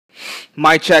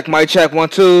Mic check, 1,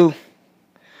 2.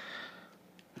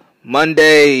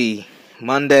 Monday.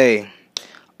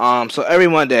 So every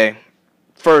Monday,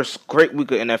 first great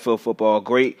week of NFL football,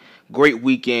 great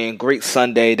weekend, great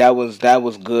Sunday. That was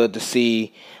good to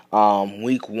see.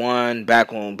 Week one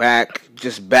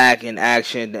just back in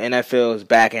action. The NFL is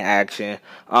back in action.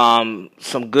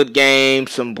 Some good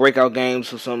games, some breakout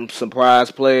games with some surprise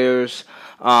players.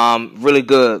 Really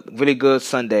good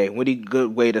Sunday. Really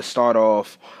good way to start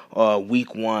off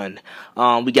week one.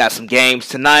 We got some games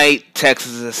tonight.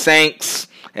 Texas and Saints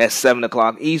at 7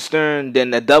 o'clock Eastern.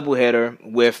 Then the doubleheader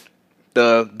with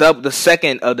the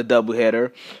second of the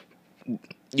doubleheader.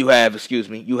 You have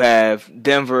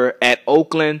Denver at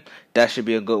Oakland. That should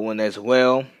be a good one as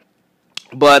well.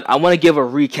 But I want to give a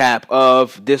recap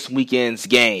of this weekend's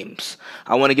games.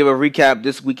 I'm gonna do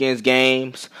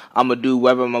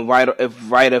whether I'm right or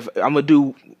I'm gonna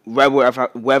do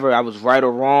whether I was right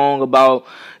or wrong about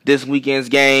this weekend's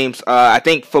games. I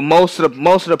think for most of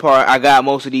the part, I got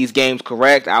most of these games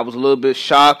correct. I was a little bit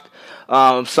shocked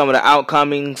some of the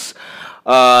outcomings.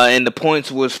 And the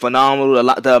points was phenomenal.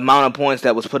 The amount of points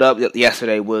that was put up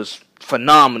yesterday was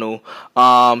phenomenal.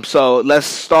 So let's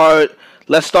start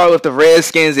with the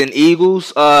Redskins and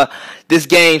Eagles. This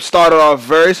game started off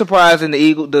very surprising.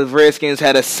 The Redskins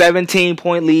had a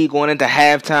 17-point lead going into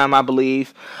halftime, I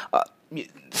believe.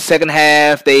 Second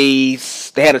half, they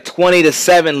had a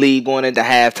 20-7 lead going into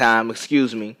halftime.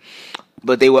 Excuse me.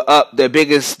 But they were up. Their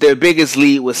biggest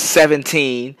lead was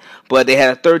 17, but they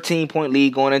had a 13-point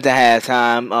lead going into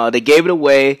halftime. They gave it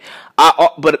away.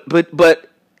 But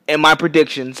in my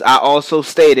predictions, I also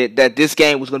stated that this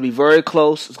game was going to be very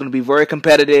close. It's going to be very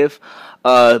competitive.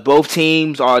 Both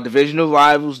teams are divisional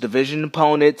rivals, division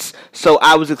opponents. So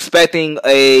I was expecting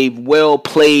a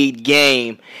well-played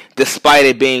game, despite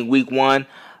it being week one.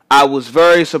 I was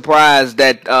very surprised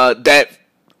that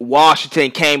Washington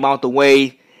came out the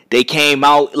way they came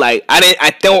out. Like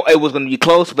I thought it was going to be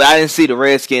close, but I didn't see the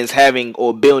Redskins having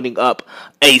or building up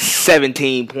a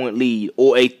 17-point lead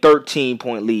or a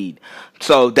 13-point lead.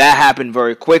 So that happened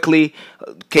very quickly.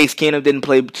 Case Keenum didn't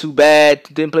play too bad,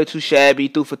 didn't play too shabby,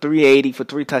 threw for 380 for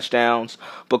 3 touchdowns.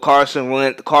 But Carson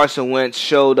Wentz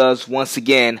showed us once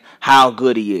again how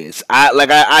good he is.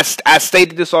 I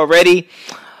stated this already.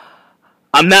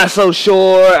 I'm not so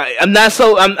sure. I'm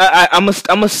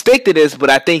gonna stick to this, but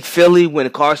I think Philly, when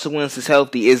Carson Wentz is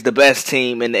healthy, is the best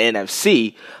team in the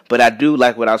NFC. But I do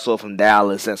like what I saw from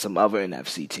Dallas and some other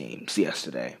NFC teams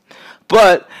yesterday.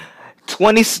 But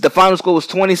the final score was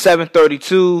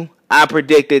 27-32. I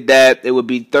predicted that it would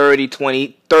be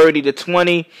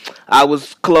 30-20. I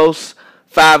was close.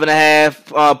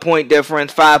 5.5 point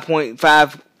difference. 5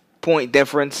 point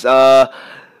difference.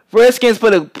 Redskins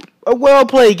put a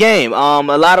well-played game. A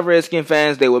lot of Redskin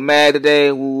fans, they were mad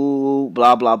today. Woo,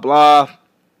 blah, blah, blah.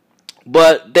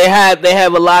 But they have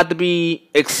a lot to be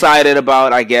excited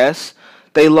about, I guess.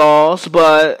 They lost,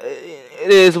 but it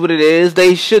is what it is.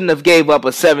 They shouldn't have gave up a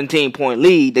 17-point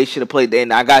lead. They should have played.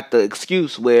 And I got the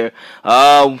excuse where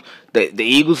the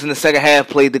Eagles in the second half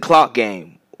played the clock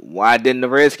game. Why didn't the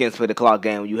Redskins play the clock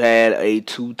game? You had a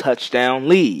 2-touchdown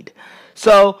lead.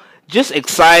 So just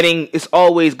exciting. It's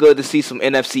always good to see some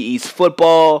NFC East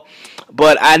football.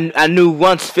 But I knew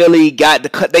once Philly they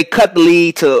cut the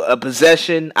lead to a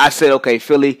possession. I said, okay,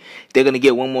 Philly, they're gonna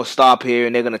get one more stop here,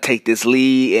 and they're gonna take this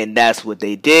lead, and that's what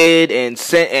they did.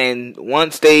 And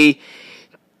once they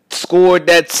scored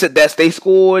they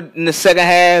scored in the second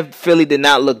half, Philly did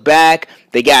not look back.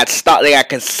 They got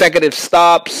consecutive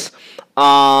stops.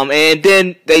 And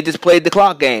then they just played the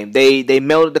clock game. They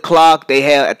melted the clock.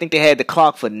 I think they had the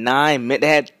clock for 9 minutes. They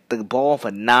had the ball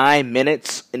for 9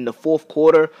 minutes in the fourth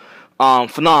quarter.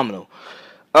 Phenomenal.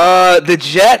 The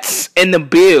Jets and the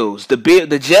Bills.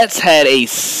 The Jets had a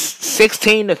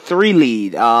 16-3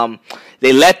 lead.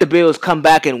 They let the Bills come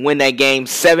back and win that game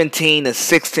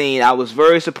 17-16. I was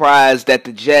very surprised that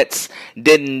the Jets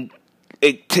didn't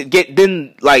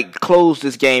close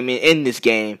this game in this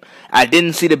game. I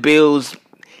didn't see the Bills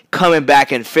coming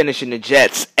back and finishing the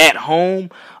Jets at home.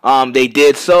 They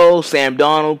did so. Sam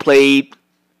Darnold played.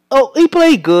 He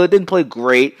played good, didn't play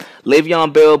great.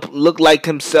 Le'Veon Bell looked like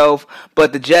himself,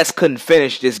 but the Jets couldn't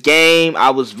finish this game. I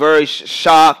was very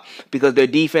shocked because their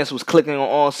defense was clicking on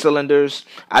all cylinders.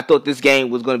 I thought this game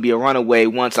was going to be a runaway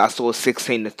once I saw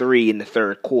 16-3 in the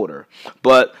third quarter.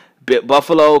 But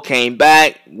Buffalo came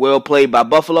back. Well played by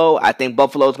Buffalo. I think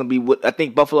Buffalo's going to be a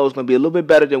little bit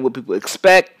better than what people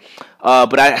expect.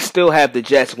 But I still have the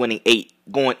Jets going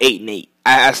 8-8.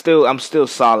 I'm still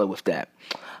solid with that.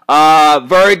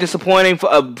 Very disappointing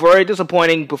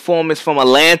performance from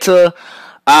Atlanta.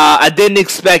 I didn't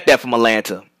expect that from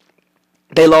Atlanta.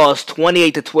 They lost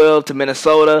 28-12 to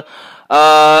Minnesota.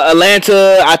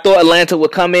 Atlanta, I thought Atlanta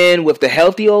would come in with the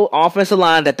healthy offensive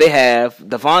line that they have.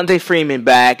 Devontae Freeman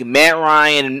back, Matt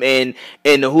Ryan, and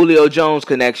the Julio Jones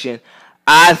connection.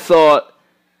 I thought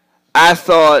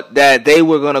that they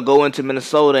were going to go into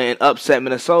Minnesota and upset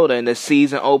Minnesota in the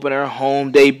season opener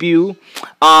home debut.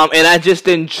 And I just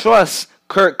didn't trust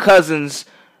Kirk Cousins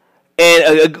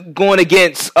and going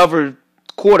against other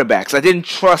quarterbacks. I didn't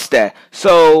trust that.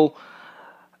 So,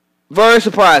 very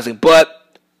surprising. But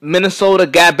Minnesota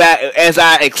got back, as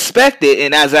I expected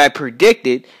and as I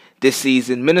predicted this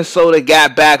season. Minnesota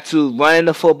got back to running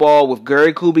the football with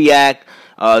Gary Kubiak.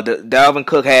 Dalvin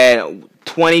Cook had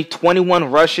 21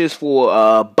 rushes for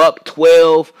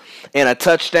 $112 and a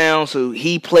touchdown. So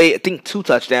he played, I think, 2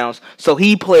 touchdowns. So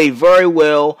he played very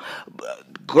well.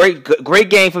 Great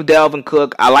game from Dalvin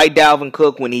Cook. I like Dalvin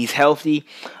Cook when he's healthy.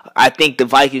 I think the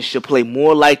Vikings should play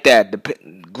more like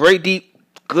that.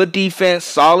 Good defense,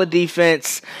 solid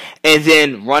defense, and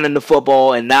then running the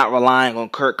football and not relying on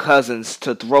Kirk Cousins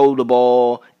to throw the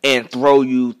ball and throw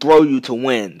you to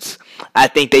wins. I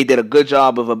think they did a good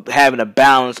job of having a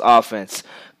balanced offense.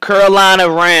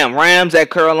 Rams at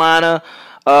Carolina.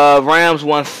 Rams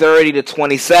won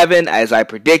 30-27 as I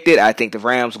predicted. I knew the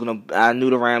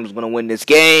Rams was gonna win this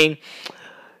game.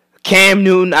 Cam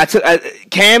Newton,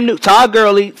 Todd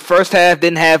Gurley, first half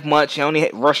didn't have much. He only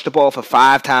rushed the ball for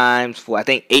 5 times for, I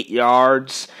think, 8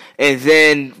 yards. And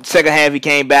then second half he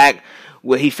came back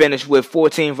where he finished with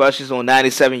 14 rushes on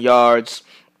 97 yards.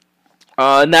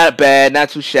 Not bad, not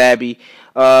too shabby.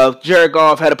 Jared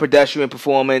Goff had a pedestrian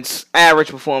performance,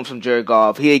 average performance from Jared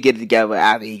Goff. He'll get it together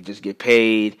after he just get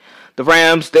paid. The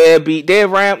Rams,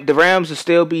 the Rams will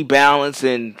still be balanced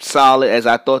and solid as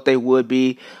I thought they would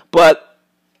be, but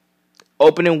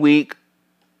opening week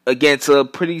against a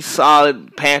pretty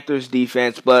solid Panthers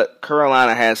defense, but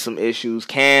Carolina has some issues.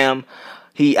 I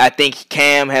think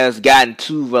Cam has gotten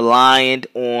too reliant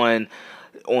on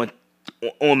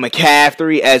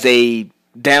McCaffrey as a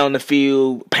down the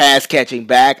field pass catching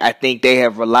back. I think they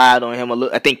have relied on him a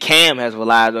little. I think Cam has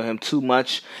relied on him too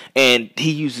much, and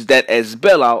he uses that as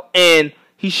bailout, and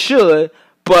he should.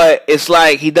 But it's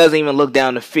like he doesn't even look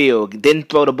down the field. Didn't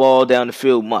throw the ball down the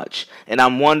field much. And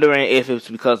I'm wondering if it's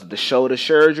because of the shoulder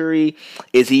surgery.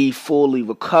 Is he fully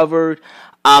recovered?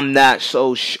 I'm not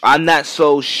so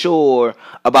sure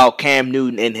about Cam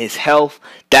Newton and his health.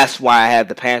 That's why I have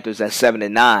the Panthers at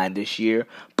 7-9 this year.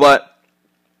 But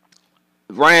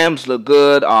Rams look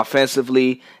good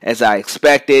offensively as I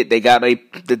expected. They got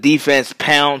the defense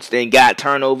pounced and got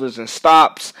turnovers and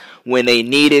stops when they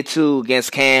needed to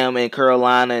against Cam and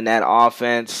Carolina in that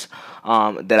offense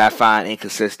that I find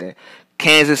inconsistent.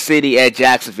 Kansas City at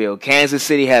Jacksonville. Kansas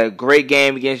City had a great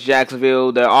game against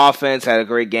Jacksonville. Their offense had a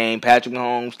great game. Patrick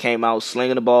Mahomes came out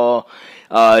slinging the ball.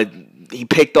 He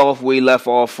picked off where he left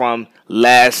off from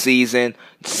last season.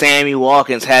 Sammy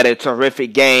Watkins had a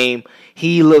terrific game.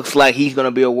 He looks like he's going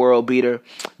to be a world beater.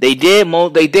 They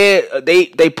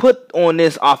put on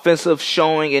this offensive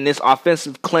showing in this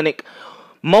offensive clinic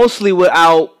mostly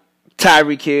without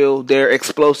Tyreek Hill, their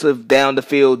explosive down the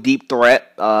field deep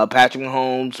threat. Patrick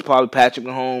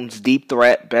Mahomes' deep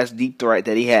threat, best deep threat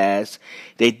that he has.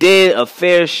 They did a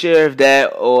fair share of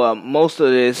that, or most of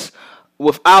this,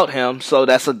 without him, so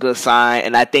that's a good sign.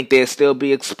 And I think they'll still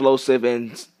be explosive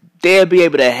and they'll be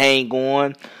able to hang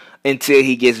on until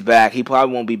he gets back. He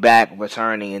probably won't be back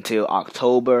returning until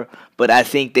October, but I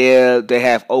think they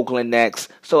have Oakland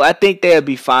next, so I think they'll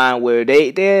be fine. Where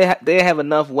they have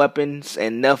enough weapons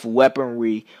and enough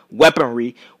weaponry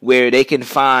where they can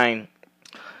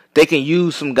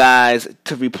use some guys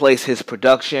to replace his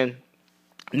production.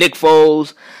 Nick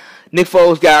Foles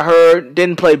got hurt,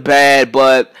 didn't play bad,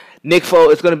 but Nick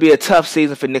Foles, it's going to be a tough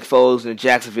season for Nick Foles and the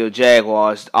Jacksonville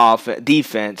Jaguars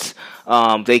defense.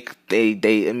 I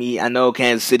know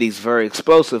Kansas City's very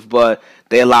explosive, but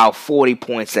they allow 40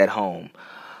 points at home.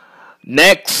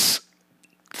 Next,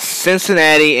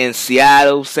 Cincinnati and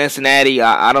Seattle. Cincinnati,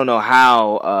 I don't know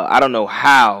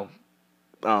how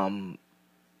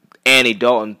Andy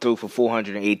Dalton threw for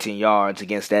 418 yards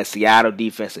against that Seattle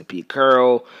defense and Pete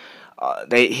Carroll.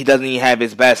 He doesn't even have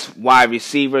his best wide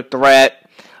receiver threat.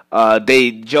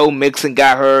 Joe Mixon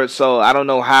got hurt, so I don't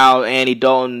know how Andy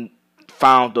Dalton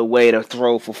found a way to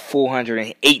throw for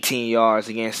 418 yards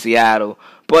against Seattle,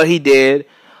 but he did.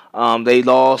 They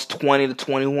lost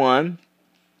 20-21.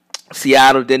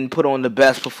 Seattle didn't put on the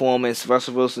best performance.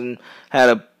 Russell Wilson had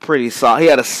a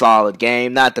solid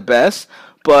game, not the best,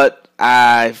 but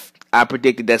I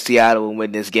predicted that Seattle would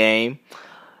win this game.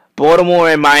 Baltimore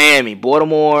and Miami.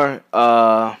 Baltimore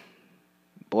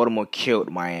killed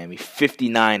Miami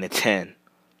 59-10.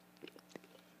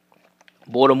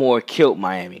 Baltimore killed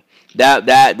Miami.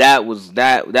 That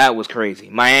was crazy.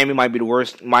 Miami might be the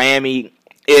worst. Miami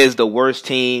is the worst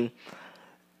team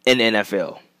in the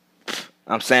NFL.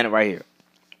 I'm saying it right here.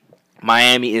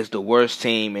 Miami is the worst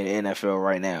team in the NFL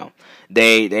right now.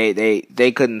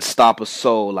 They couldn't stop a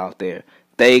soul out there.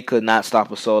 They could not stop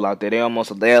a soul out there.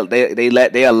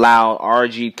 They allowed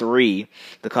RG3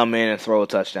 to come in and throw a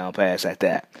touchdown pass at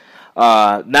that.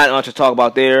 Not much to talk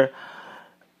about there.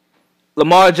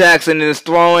 Lamar Jackson is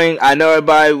throwing. I know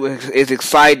everybody is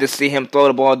excited to see him throw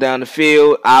the ball down the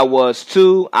field. I was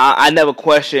too. I never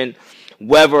questioned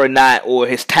whether or not, or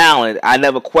his talent. I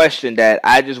never questioned that.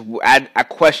 I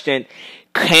questioned,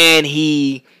 can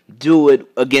he do it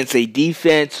against a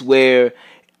defense where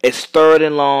it's 3rd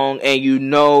and long, and you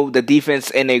know the defense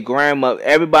and their grandma,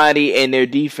 everybody in their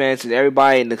defense and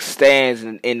everybody in the stands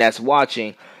and that's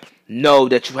watching know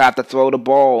that you have to throw the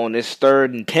ball on this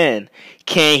 3rd and 10.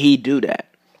 Can he do that?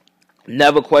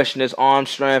 Never question his arm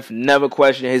strength. Never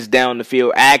question his down the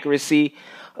field accuracy.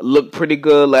 Looked pretty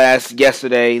good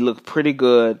yesterday. Looked pretty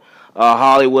good.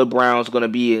 Hollywood Brown's going to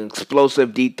be an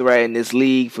explosive deep threat in this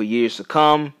league for years to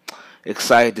come.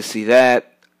 Excited to see that.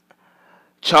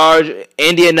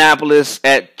 Indianapolis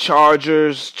at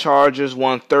Chargers. Chargers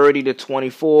won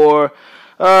 30-24.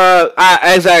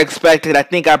 As I expected, I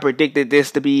think I predicted this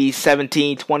to be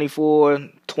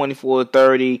 17-24,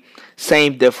 24-30.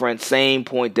 Same difference, same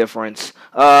point difference.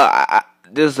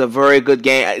 This is a very good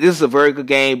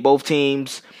game. Both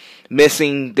teams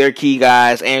missing their key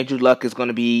guys. Andrew Luck is going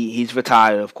to be, he's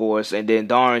retired, of course, and then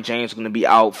Darren James is going to be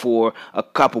out for a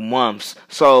couple months.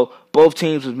 So both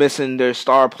teams was missing their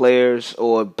star players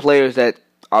or players that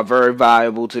are very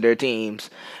valuable to their teams.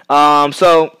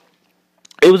 So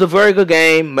it was a very good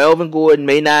game. Melvin Gordon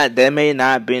may not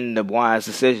have been the wise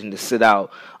decision to sit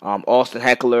out Austin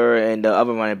Ekeler and the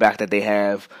other running back that they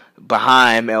have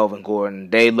behind Melvin Gordon.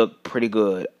 They look pretty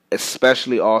good,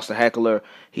 especially Austin Ekeler.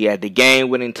 He had the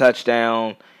game-winning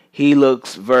touchdown. He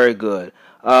looks very good.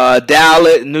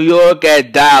 New York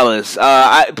at Dallas.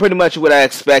 Pretty much what I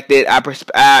expected. I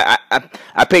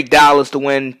picked Dallas to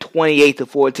win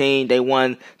 28-14. They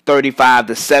won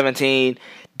 35-17.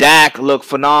 Dak looked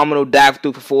phenomenal. Dak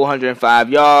threw for 405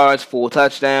 yards, 4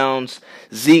 touchdowns.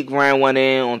 Zeke ran one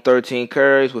in on 13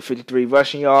 carries with 53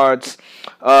 rushing yards.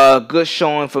 Good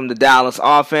showing from the Dallas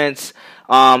offense.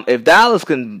 If Dallas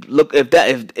can look, if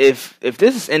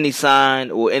this is any sign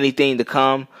or anything to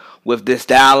come with this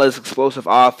Dallas explosive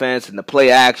offense and the play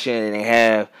action, and they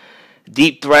have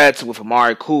deep threats with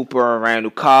Amari Cooper, Randall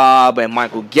Cobb, and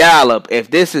Michael Gallup, if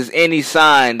this is any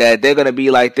sign that they're going to be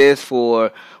like this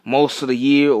for most of the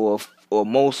year or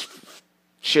most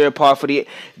share part for the year,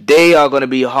 they are going to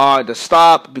be hard to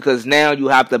stop, because now you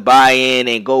have to buy in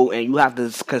and go, and you have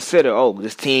to consider,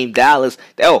 this team Dallas,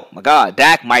 oh my God,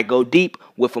 Dak might go deep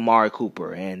with Amari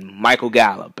Cooper and Michael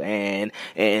Gallup and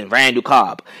Randall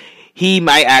Cobb. He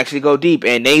might actually go deep,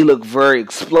 and they look very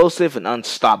explosive and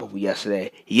unstoppable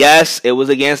yesterday. Yes, it was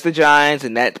against the Giants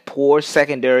and that poor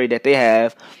secondary that they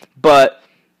have, but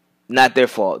not their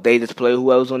fault. They just play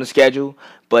whoever's on the schedule,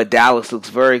 but Dallas looks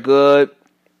very good.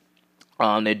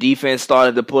 Their defense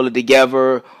started to pull it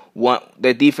together. Once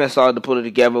they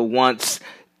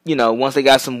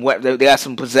got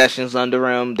some possessions under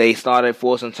them, they started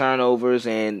forcing turnovers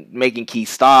and making key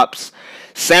stops.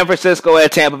 San Francisco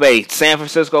at Tampa Bay. San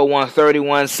Francisco won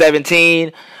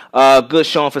 31-17. Good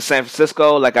showing for San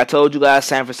Francisco. Like I told you guys,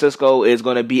 San Francisco is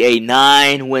going to be a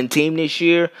 9-win team this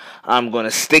year. I'm going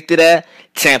to stick to that.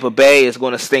 Tampa Bay is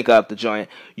going to stink up the joint.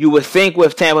 You would think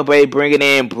with Tampa Bay bringing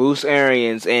in Bruce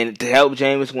Arians and to help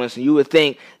Jameis Winston, you would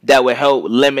think that would help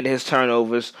limit his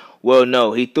turnovers. Well,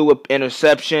 no. He threw an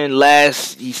interception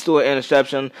last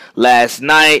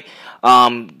night.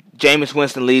 Jameis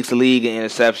Winston leads the league in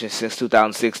interceptions since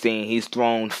 2016. He's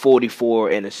thrown 44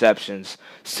 interceptions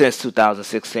since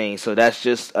 2016. So that's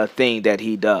just a thing that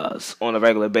he does on a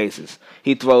regular basis.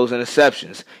 He throws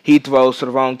interceptions. He throws to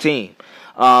the wrong team.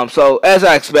 So as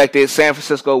I expected, San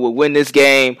Francisco will win this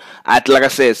game. Like I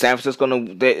said, San Francisco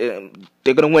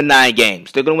they're going to win 9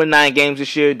 games. They're going to win 9 games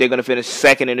this year. They're going to finish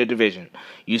second in the division.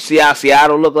 You see how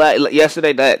Seattle looked like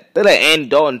yesterday? They let Andy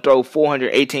Dalton throw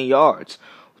 418 yards.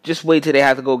 Just wait till they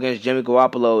have to go against Jimmy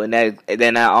Garoppolo and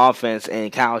that offense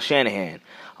and Kyle Shanahan.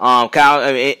 And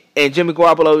Jimmy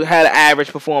Garoppolo had an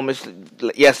average performance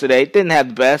yesterday. Didn't have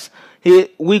the best.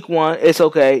 Week 1, it's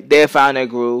okay. They found their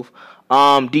groove.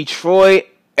 Detroit,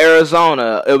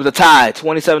 Arizona. It was a tie,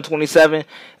 27-27.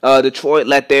 Detroit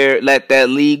let that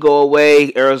lead go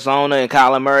away. Arizona and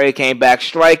Kyler Murray came back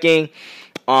striking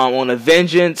on a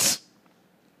vengeance.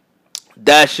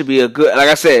 That should be a good. Like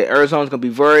I said, Arizona's gonna be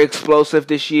very explosive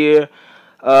this year.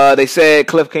 They said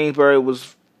Cliff Kingsbury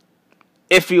was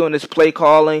iffy on his play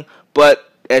calling,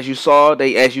 but as you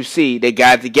see, they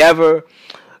got together.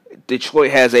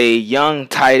 Detroit has a young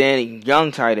tight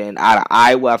end out of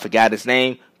Iowa. I forgot his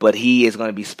name, but he is going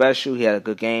to be special. He had a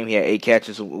good game. He had 8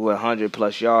 catches with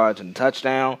 100-plus yards and a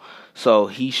touchdown, so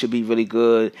he should be really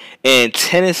good. And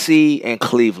Tennessee and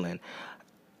Cleveland.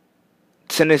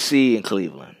 Tennessee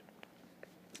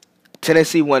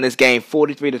won this game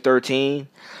 43-13.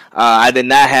 I did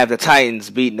not have the Titans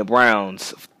beating the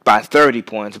Browns by 30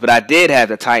 points, but I did have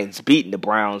the Titans beating the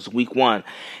Browns week 1.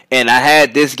 And I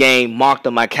had this game marked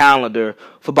on my calendar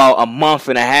for about a month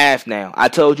and a half now. I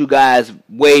told you guys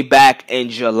way back in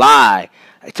July.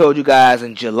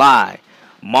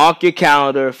 Mark your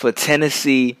calendar for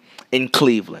Tennessee and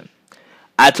Cleveland.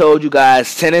 I told you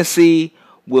guys Tennessee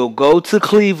will go to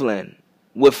Cleveland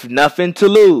with nothing to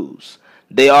lose.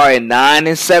 They are a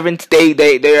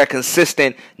 9-7. They are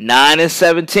consistent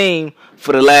 9-17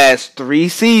 for the last 3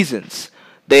 seasons.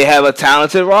 They have a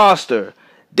talented roster.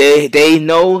 They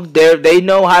know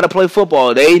how to play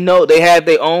football. They have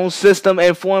their own system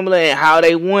and formula and how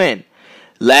they win.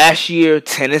 Last year,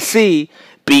 Tennessee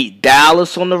beat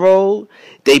Dallas on the road.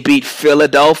 They beat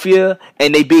Philadelphia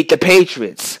and they beat the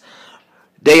Patriots.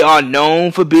 They are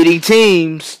known for beating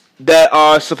teams that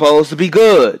are supposed to be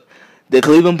good. The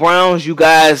Cleveland Browns, you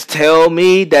guys told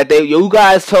me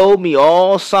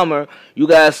all summer, you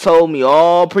guys told me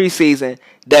all preseason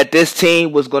that this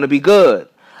team was going to be good.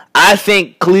 I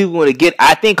think Cleveland would get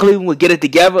it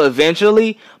together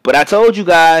eventually, but I told you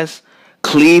guys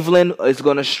Cleveland is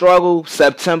going to struggle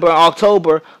September and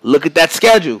October. Look at that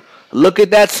schedule.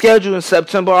 In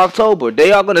September, October.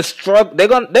 They are going to struggle. They're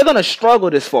going to struggle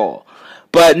this fall.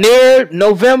 But near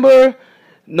November,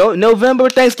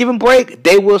 Thanksgiving break,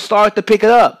 they will start to pick it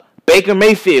up. Baker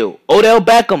Mayfield, Odell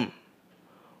Beckham.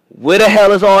 Where the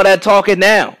hell is all that talking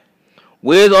now?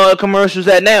 Where's all the commercials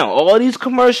at now? All these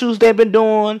commercials they've been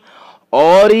doing,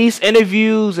 all these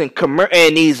interviews and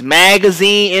these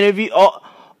magazine interviews, all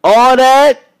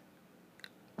that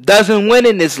doesn't win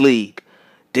in this league.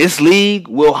 This league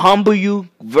will humble you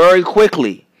very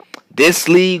quickly.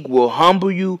 The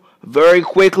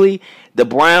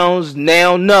Browns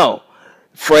now know.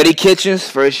 Freddie Kitchens,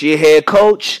 first-year head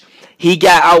coach, he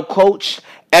got out-coached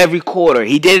every quarter.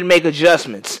 He didn't make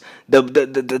adjustments.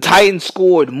 The Titans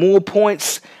scored more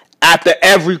points after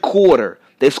every quarter.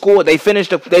 They finished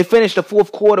the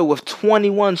fourth quarter with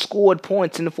 21 scored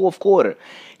points in the fourth quarter.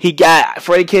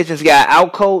 Freddie Kitchens got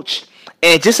out-coached.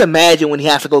 And just imagine when he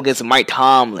has to go against Mike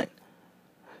Tomlin,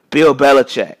 Bill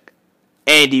Belichick,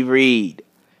 Andy Reid,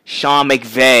 Sean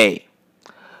McVay,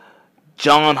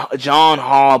 John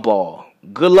Harbaugh.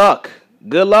 Good luck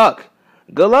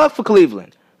for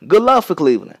Cleveland.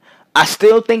 I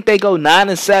still think they go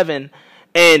 9-7,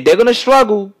 and they're gonna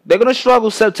struggle.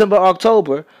 September,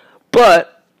 October,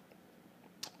 but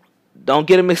don't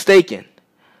get it mistaken.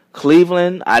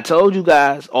 Cleveland, I told you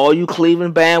guys, all you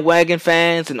Cleveland bandwagon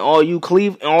fans and all you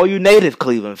native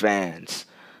Cleveland fans,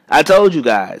 I told you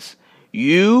guys,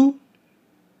 you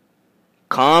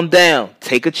calm down,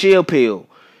 take a chill pill.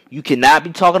 You cannot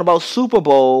be talking about Super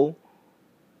Bowl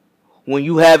when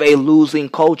you have a losing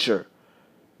culture.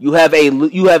 You have a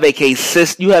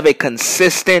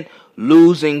consistent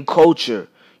losing culture.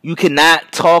 You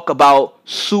cannot talk about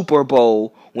Super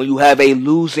Bowl when you have a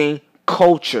losing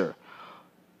culture.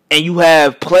 And you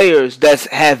have players that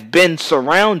have been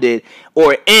surrounded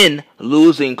or in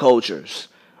losing cultures.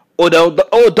 Or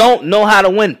don't know how to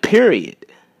win, period.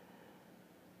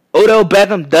 Odell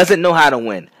Beckham doesn't know how to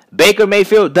win. Baker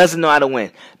Mayfield doesn't know how to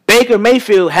win. Baker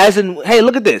Mayfield hasn't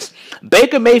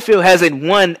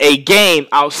won a game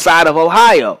outside of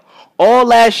Ohio. All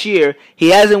last year, he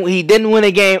didn't win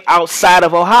a game outside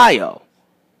of Ohio.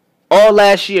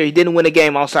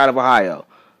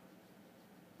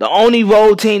 The only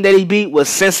road team that he beat was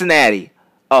Cincinnati.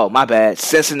 Oh, my bad.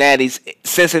 Cincinnati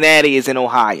is in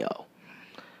Ohio.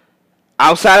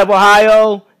 Outside of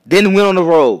Ohio, didn't win on the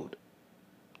road.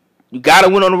 You got to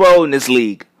win on the road in this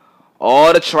league.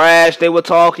 All the trash they were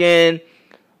talking,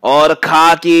 all the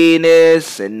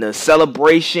cockiness and the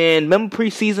celebration. Remember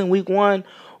preseason week 1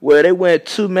 where they went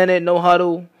 2-minute no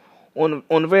huddle on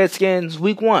the Redskins?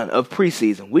 Week 1 of the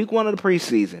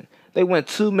preseason. They went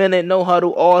 2-minute no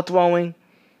huddle, all throwing.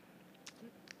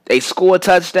 They scored a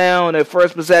touchdown their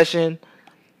first possession.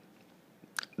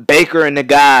 Baker and the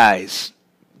guys,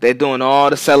 they're doing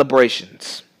all the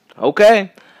celebrations.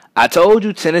 Okay, I told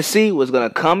you Tennessee was gonna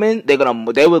come in. They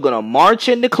were gonna march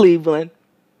into Cleveland,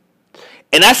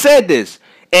 and I said this.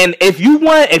 And if you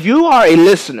are a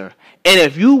listener, and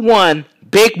if you won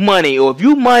big money, or if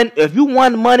you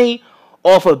won money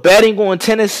off of betting on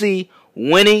Tennessee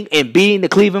winning and beating the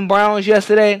Cleveland Browns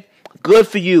yesterday, good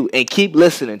for you, and keep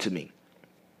listening to me.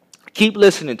 Keep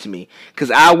listening to me,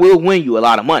 because I will win you a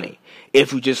lot of money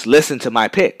if you just listen to my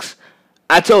picks.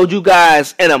 I told you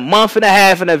guys in a month and a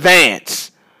half in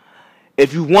advance,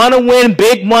 if you want to win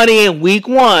big money in week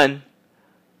 1,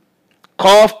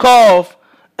 cough, cough,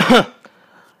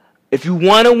 if you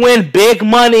want to win big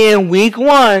money in week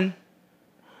 1,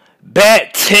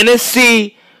 bet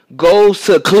Tennessee goes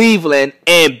to Cleveland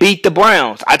and beat the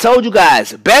Browns. I told you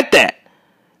guys, bet that.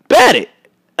 Bet it.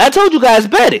 I told you guys,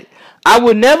 bet it. I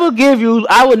would never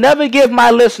give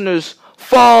my listeners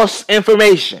false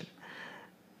information.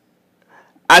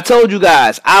 I told you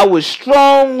guys, I was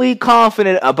strongly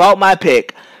confident about my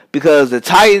pick because the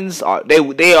Titans they're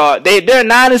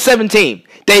 9-17.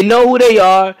 They know who they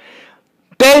are.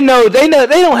 They know they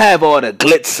don't have all the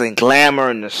glitz and glamour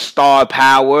and the star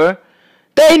power.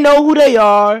 They know who they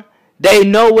are. They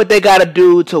know what they got to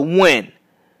do to win.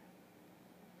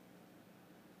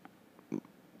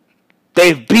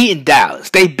 They've beaten Dallas.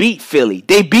 They beat Philly.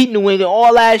 They beat New England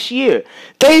all last year.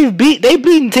 They've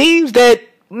beaten teams that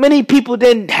many people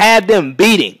didn't have them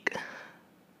beating.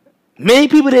 Many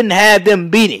people didn't have them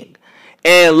beating.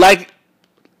 And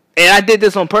I did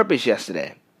this on purpose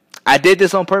yesterday. I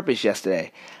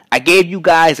gave you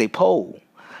guys a poll.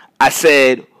 I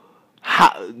said,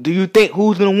 how do you think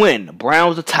who's going to win? The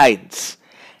Browns or Titans?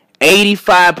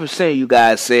 85% of you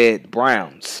guys said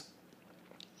Browns.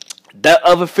 That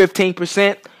other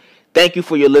 15%, thank you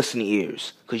for your listening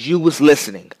ears, because you was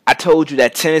listening. I told you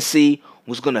that Tennessee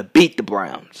was going to beat the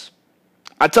Browns.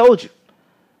 I told you.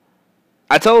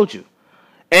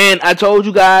 And I told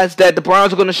you guys that the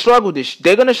Browns are going to struggle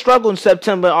they're going to struggle in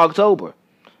September and October.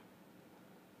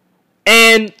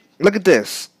 And look at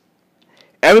this.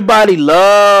 Everybody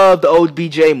loved the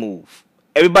OBJ move.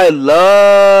 Everybody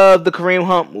loved the Kareem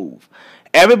Hunt move.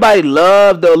 Everybody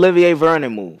loved the Olivier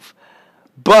Vernon move.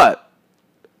 But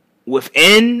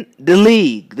within the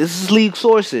league, this is league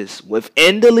sources,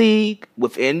 within the league,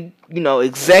 within,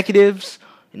 executives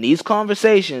in these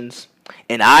conversations,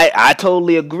 and I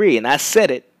totally agree, and I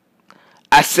said it.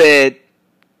 I said,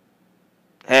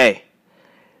 hey,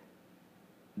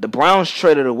 the Browns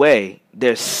traded away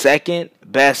their second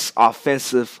best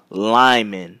offensive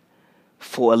lineman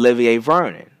for Olivier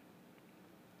Vernon.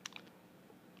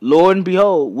 Lord and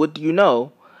behold, what do you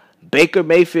know? Baker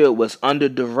Mayfield was under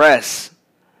duress,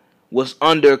 was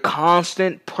under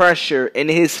constant pressure in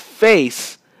his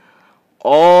face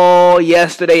all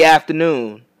yesterday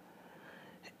afternoon,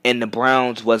 and the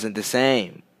Browns wasn't the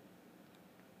same.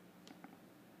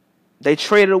 They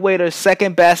traded away their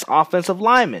second best offensive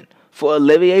lineman for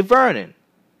Olivier Vernon.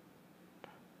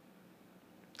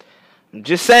 I'm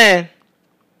just saying.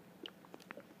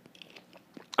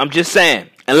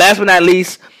 And last but not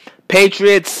least,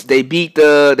 Patriots, they beat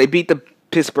the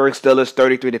Pittsburgh Steelers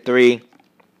 33-3.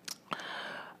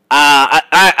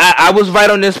 I was right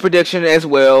on this prediction as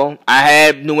well. I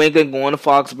had New England going to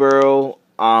Foxborough,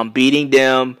 beating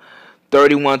them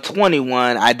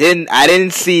 31-21. I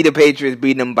didn't see the Patriots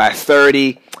beating them by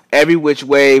 30. Every which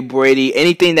way, Brady,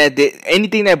 anything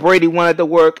that Brady wanted to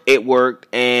work, it worked,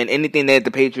 and anything that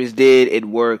the Patriots did, it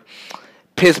worked.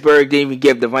 Pittsburgh didn't even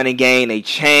give the running game a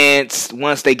chance.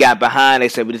 Once they got behind, they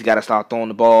said, we just got to start throwing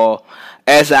the ball,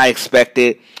 as I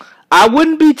expected. I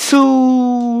wouldn't be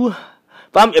too...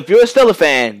 If you're a Steelers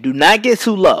fan, do not get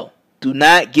too low. Do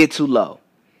not get too low.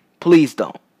 Please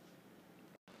don't.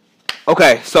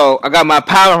 Okay, so I got my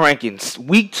power rankings.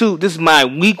 Week 2, this is my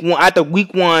week 1, after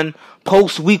week 1,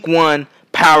 post-week 1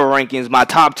 power rankings, my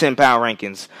top 10 power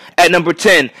rankings. At number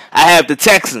 10, I have the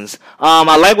Texans.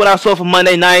 I like what I saw from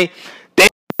Monday night.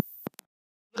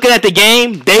 Looking at the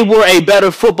game, they were a better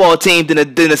football team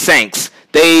than the Saints.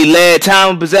 They led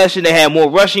time of possession. They had more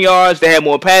rushing yards. They had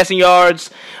more passing yards.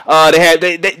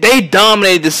 They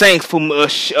dominated the Saints for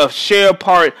a share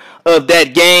part of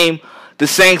that game. The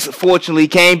Saints fortunately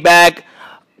came back.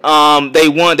 They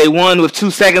won with 2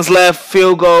 seconds left.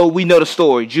 Field goal. We know the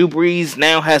story. Drew Brees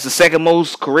now has the second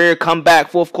most career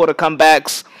fourth quarter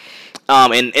comebacks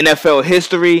in NFL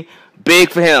history.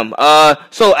 Big for him.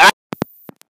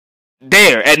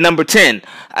 There at number 10,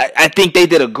 I think they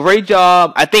did a great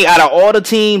job. I think out of all the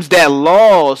teams that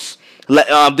lost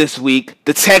this week,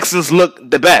 the Texans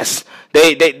looked the best.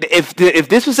 If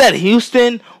this was at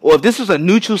Houston or if this was a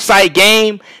neutral site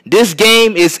game, this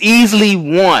game is easily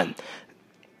won.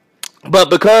 But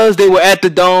because they were at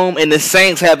the Dome and the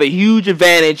Saints have a huge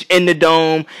advantage in the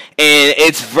Dome, and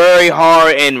it's very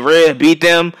hard and rare to beat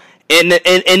them in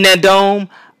that Dome,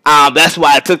 that's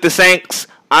why I took the Saints.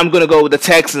 I'm going to go with the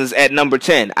Texans at number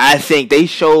 10. I think they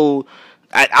showed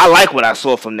I like what I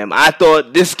saw from them. I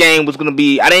thought this game was going to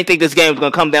be. I didn't think this game was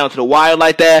going to come down to the wire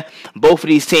like that. Both of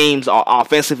these teams are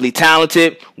offensively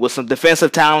talented with some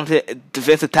defensive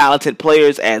talented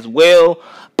players as well.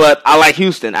 But I like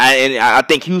Houston. I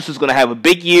think Houston's going to have a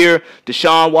big year.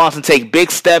 Deshaun Watson take big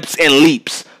steps and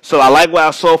leaps. So I like what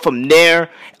I saw from there.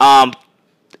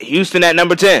 Houston at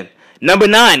number 10. Number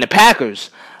 9, the Packers.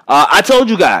 I told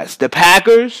you guys, the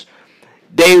Packers.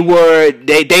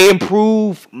 They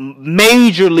improved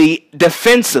majorly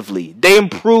defensively. They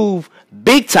improved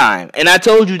big time. And I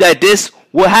told you that this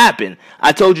would happen.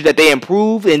 I told you that they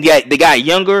improved and they got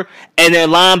younger and their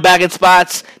linebacker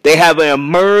spots. They have an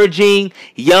emerging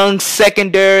young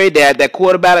secondary. They have that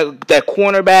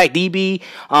cornerback, DB,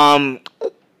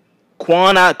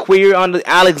 Queer under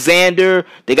Alexander.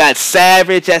 They got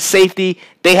Savage at safety.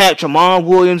 They have Tramon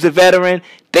Williams, a veteran.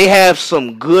 They have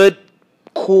some good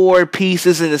core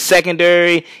pieces in the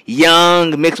secondary,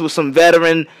 young mixed with some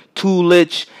veteran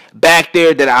Tulich back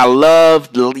there that I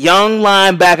love. The young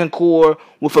linebacker core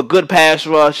with a good pass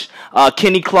rush.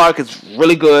 Kenny Clark is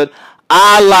really good.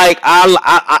 I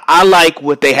like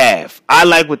what they have. I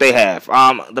like what they have.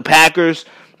 The Packers,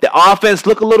 the offense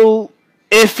look a little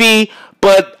iffy,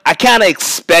 but I kind of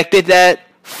expected that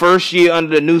first year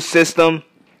under the new system.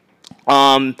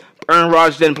 Aaron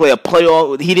Rodgers didn't play a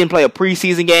playoff. He didn't play a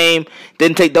preseason game.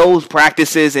 Didn't take those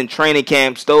practices and training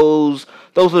camps. Those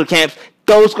little camps.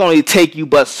 Those can only take you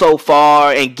but so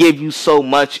far and give you so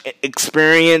much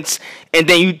experience. And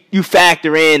then you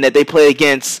factor in that they play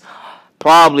against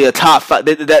probably a top 5.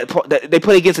 They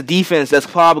play against a defense that's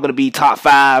probably going to be top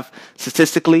 5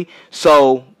 statistically.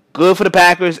 So good for the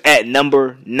Packers at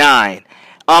number 9.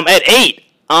 At 8.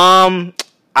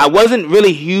 I wasn't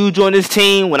really huge on this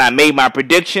team when I made my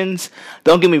predictions.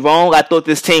 Don't get me wrong. I thought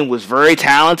this team was very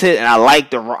talented, and I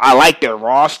liked their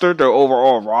roster, their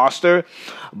overall roster,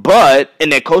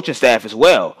 and their coaching staff as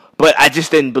well. But I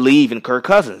just didn't believe in Kirk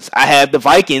Cousins. I have the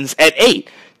Vikings at 8.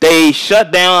 They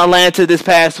shut down Atlanta this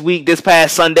past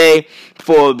Sunday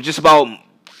for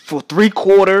 3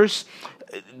 quarters.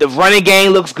 The running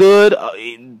game looks good.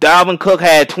 Dalvin Cook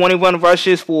had 21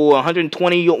 rushes for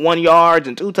 121 yards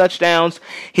and 2 touchdowns.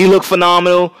 He looked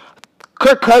phenomenal.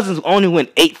 Kirk Cousins only went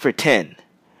 8 for 10.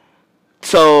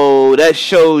 So that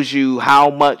shows you how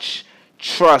much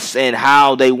trust and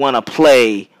how they want to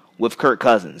play with Kirk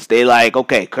Cousins. They like,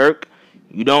 okay, Kirk,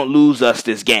 you don't lose us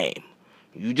this game.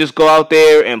 You just go out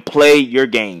there and play your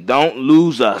game. Don't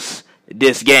lose us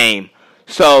this game.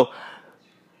 So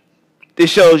this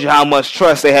shows you how much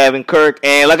trust they have in Kirk.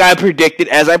 And as I predicted,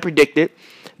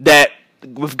 that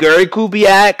with Gary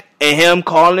Kubiak and him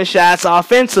calling the shots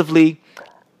offensively,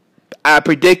 I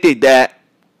predicted that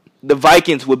the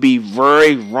Vikings would be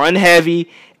very run-heavy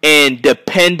and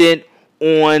dependent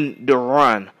on the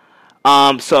run.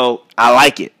 So I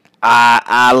like it.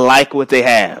 I like what they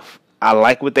have. But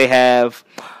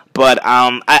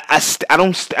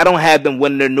I don't have them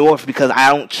winning the North because I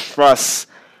don't trust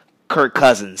Kirk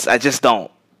Cousins. I just don't.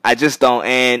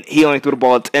 And he only threw the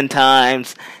ball 10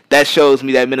 times. That shows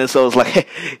me that Minnesota's like,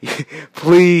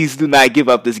 please do not give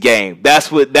up this game. That's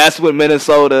what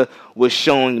Minnesota was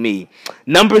showing me.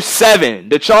 Number 7,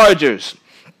 the Chargers.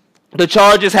 The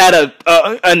Chargers had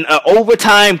an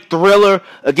overtime thriller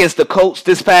against the Colts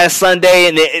this past Sunday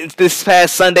and this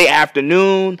past Sunday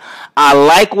afternoon. I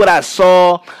like what I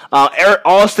saw.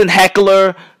 Austin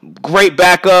Ekeler, great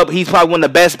backup. He's probably one of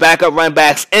the best backup running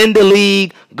backs in the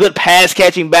league. Good pass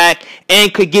catching back, and he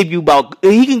can give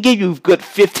you good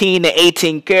 15 to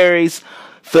 18 carries.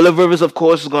 Phillip Rivers, of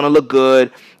course, is going to look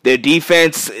good. Their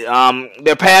defense,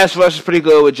 their pass rush is pretty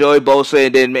good with Joey Bosa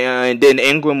and then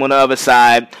Ingram on the other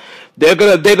side. They're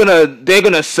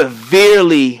gonna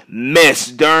severely miss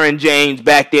Derwin James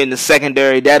back there in the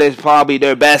secondary. That is probably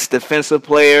their best defensive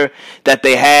player that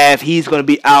they have. He's gonna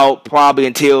be out probably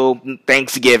until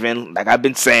Thanksgiving, like I've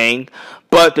been saying.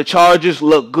 But the Chargers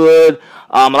look good.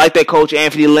 I like that coach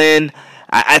Anthony Lynn.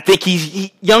 I think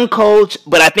he's young coach,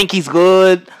 but I think he's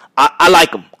good. I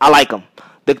like him.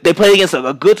 They played against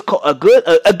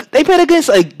they played against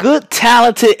a good,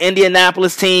 talented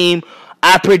Indianapolis team.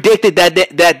 I predicted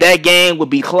that game would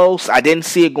be close. I didn't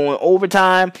see it going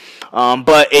overtime,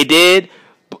 but it did.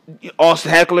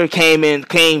 Austin Ekeler came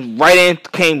right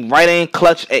in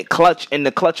clutch in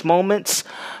the clutch moments.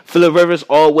 Phillip Rivers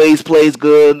always plays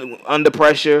good under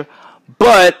pressure,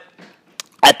 but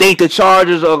I think the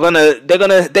Chargers are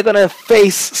they're gonna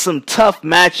face some tough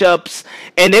matchups,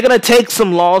 and they're gonna take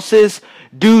some losses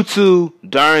due to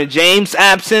Derwin James'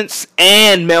 absence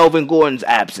and Melvin Gordon's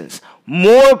absence.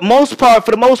 For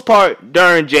the most part,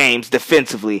 Derwin James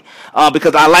defensively,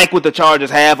 because I like what the Chargers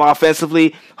have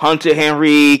offensively. Hunter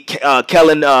Henry,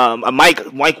 Kellen,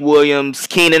 Mike Williams,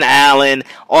 Keenan Allen,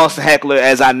 Austin Ekeler,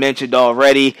 as I mentioned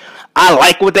already. I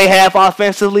like what they have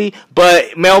offensively,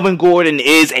 but Melvin Gordon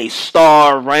is a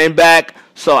star running back,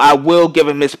 so I will give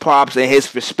him his props and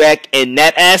his respect in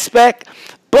that aspect.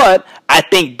 But I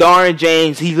think Derwin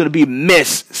James, he's going to be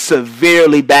missed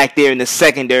severely back there in the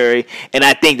secondary, and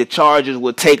I think the Chargers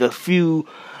will take a few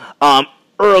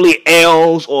early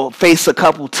L's or face a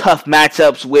couple tough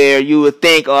matchups where you would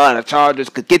think, oh, the Chargers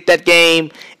could get that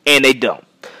game, and they don't.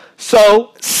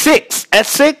 So, at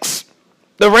 6,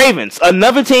 the Ravens,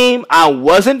 another team I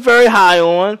wasn't very high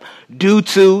on due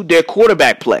to their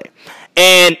quarterback play.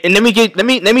 And let me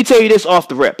tell you this off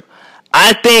the rip.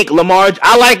 I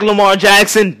like Lamar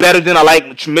Jackson better than I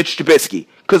like Mitch Trubisky.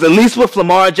 Because at least with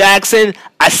Lamar Jackson,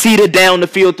 I see the down the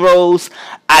field throws.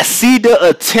 I see the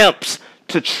attempts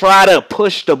to try to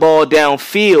push the ball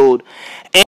downfield.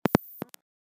 And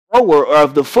thrower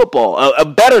of the football, a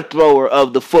better thrower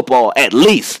of the football at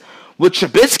least. With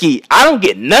Trubisky, I don't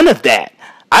get none of that.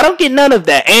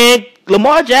 And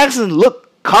Lamar Jackson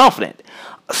looked confident.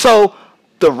 So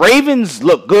the Ravens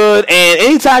look good, and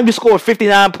anytime you score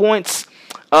 59 points,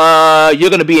 you're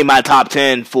going to be in my top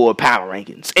 10 for power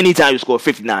rankings. Anytime you score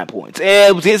 59 points.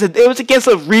 It was against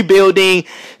a rebuilding,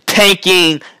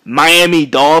 tanking Miami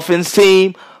Dolphins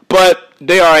team, but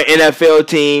they are an NFL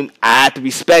team. I have to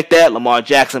respect that. Lamar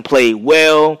Jackson played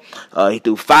well. He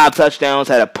threw 5 touchdowns,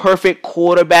 had a perfect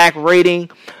quarterback rating.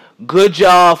 Good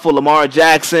job for Lamar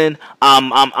Jackson.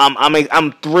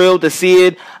 I'm thrilled to see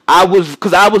it. I was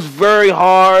very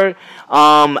hard.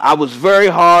 I was very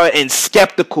hard and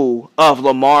skeptical of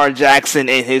Lamar Jackson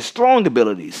and his throwing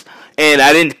abilities. And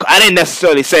I didn't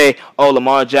necessarily say, oh,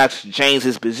 Lamar Jackson changed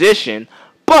his position,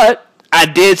 but I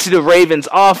did see the Ravens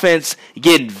offense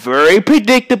getting very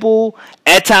predictable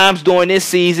at times during this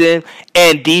season,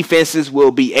 and defenses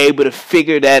will be able to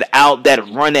figure that out, that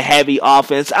run-heavy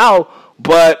offense out.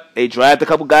 But they draft a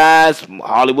couple guys,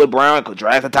 Hollywood Brown could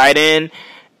draft a tight end,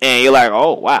 and you're like,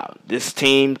 oh, wow, this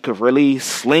team could really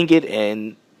sling it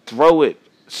and throw it.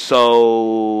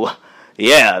 So,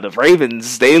 yeah, the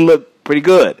Ravens, they look pretty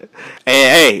good.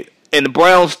 And, hey, and the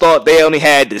Browns thought they only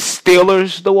had the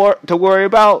Steelers to worry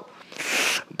about.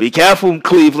 Be careful,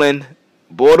 Cleveland.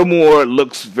 Baltimore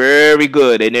looks very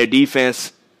good, and their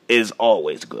defense is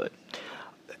always good.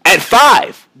 At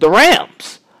 5, the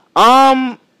Rams.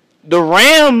 The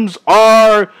Rams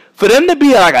are, for them to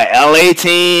be like a LA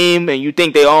team, and you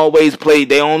think they only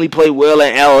play well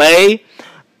in LA,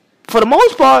 for the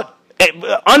most part,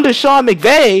 under Sean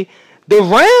McVay, the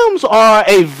Rams are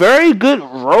a very good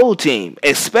road team,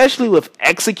 especially with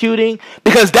executing,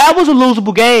 because that was a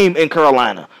losable game in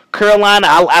Carolina. Carolina,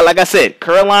 like I said,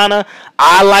 Carolina,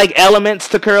 I like elements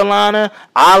to Carolina.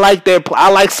 I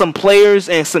like some players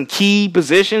and some key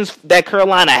positions that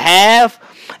Carolina have.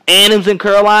 Adams in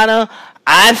Carolina,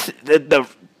 the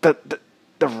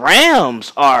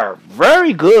Rams are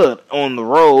very good on the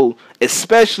road,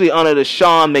 especially under the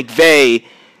Sean McVay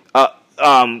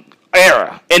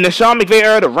era. In the Sean McVay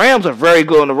era, the Rams are very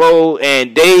good on the road,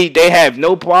 and they have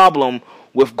no problem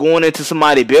with going into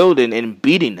somebody's building and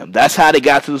beating them. That's how they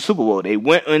got to the Super Bowl. They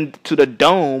went into the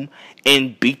Dome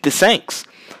and beat the Saints.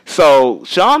 So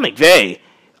Sean McVay,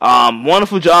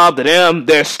 wonderful job to them.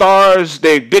 Their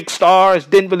big stars,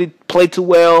 didn't really play too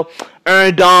well.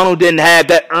 Aaron Donald didn't have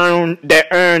that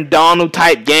Aaron Donald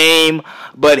type game,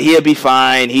 but he'll be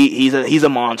fine. He's a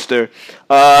monster.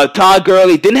 Todd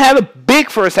Gurley didn't have a big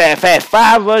first half. Had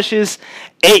 5 rushes,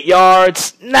 8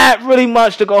 yards. Not really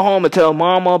much to go home and tell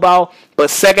mama about. But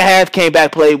second half came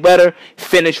back, played better.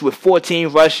 Finished with 14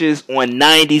 rushes on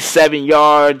 97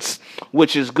 yards,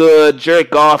 which is good.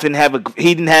 Jared Goff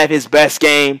didn't have his best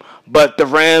game, but the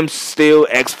Rams still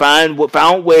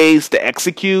found ways to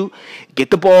execute, get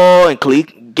the ball, and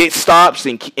get stops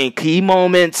in key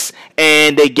moments,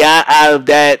 and they got out of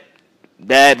that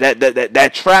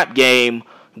trap game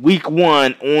week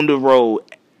 1 on the road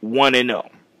 1-0.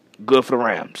 Good for the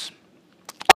Rams.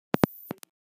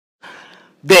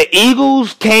 The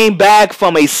Eagles came back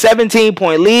from a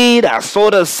 17-point lead. I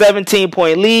saw the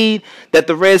 17-point lead that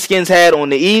the Redskins had on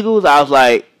the Eagles. I was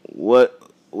like, what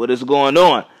is going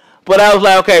on? But I was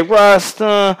like, okay, Russ.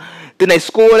 Then they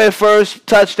scored their first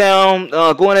touchdown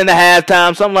going into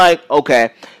halftime. So I'm like,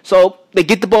 okay. So they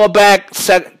get the ball back,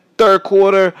 third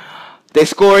quarter. They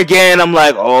score again. I'm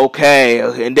like, okay.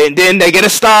 And then they get a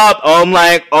stop. I'm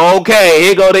like, okay,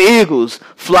 here go the Eagles.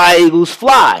 Fly, Eagles,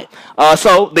 fly.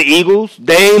 So the Eagles,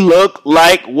 they look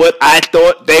like what I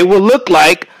thought they would look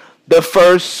like the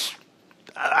first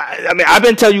I mean, I've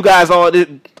been telling you guys all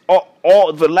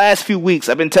the last few weeks.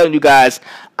 I've been telling you guys,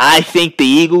 I think the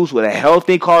Eagles with a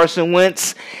healthy Carson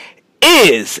Wentz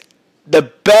is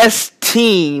the best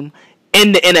team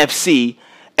in the NFC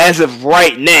as of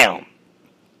right now.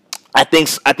 I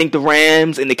think the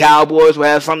Rams and the Cowboys will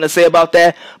have something to say about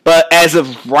that. But as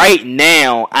of right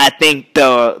now, I think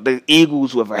the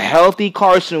Eagles with a healthy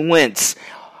Carson Wentz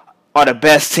are the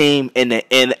best team in the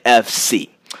NFC.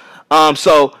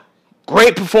 So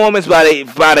great performance by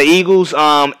the Eagles.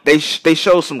 They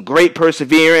showed some great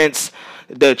perseverance.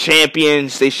 The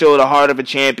champions, they showed the heart of a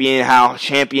champion, how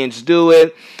champions do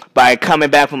it by coming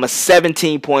back from a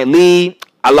 17-point lead.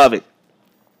 I love it.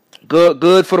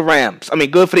 Good for the Rams. I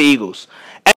mean, good for the Eagles.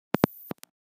 And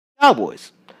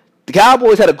Cowboys. The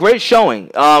Cowboys had a great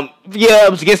showing. Yeah,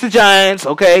 it was against the Giants.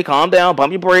 Okay, calm down,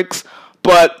 pump your brakes.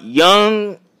 But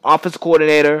young offensive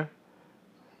coordinator,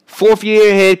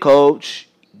 fourth-year head coach,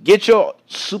 get your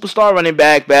superstar running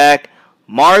back,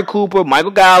 Amari Cooper,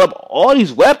 Michael Gallup, all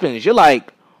these weapons. You're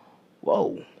like,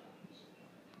 whoa,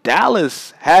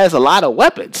 Dallas has a lot of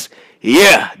weapons.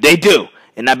 Yeah, they do.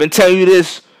 And I've been telling you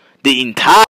this the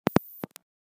entire.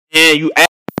 And you add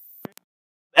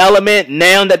element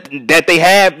now that they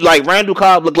have, like Randall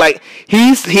Cobb look like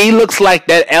he looks like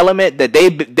that element that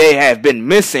they have been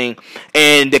missing,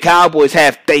 and the Cowboys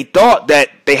they thought that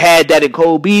they had that in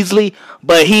Cole Beasley,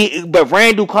 but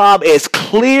Randall Cobb is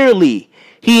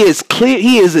he is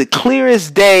a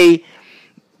clearest day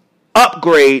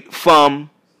upgrade from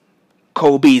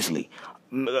Cole Beasley.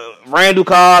 Randall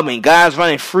Cobb and guys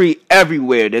running free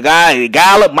everywhere.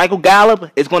 Michael Gallup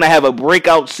is going to have a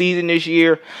breakout season this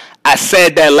year. I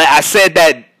said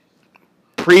that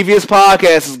previous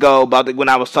podcasts ago when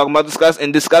I was talking about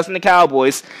discussing the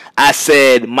Cowboys. I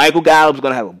said Michael Gallup is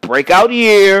going to have a breakout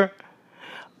year.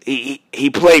 He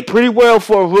played pretty well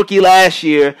for a rookie last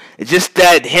year. It's just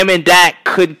that him and Dak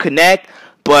couldn't connect,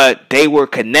 but they were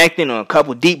connecting on a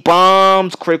couple deep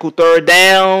bombs, critical third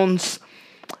downs.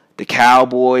 The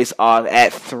Cowboys are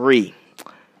at 3.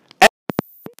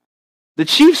 The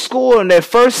Chiefs scored on their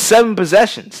first 7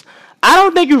 possessions. I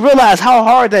don't think you realize how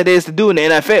hard that is to do in the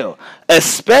NFL,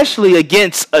 especially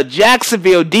against a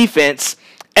Jacksonville defense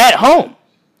at home.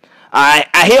 I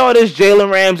hear all this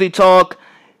Jalen Ramsey talk.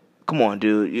 Come on,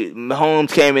 dude.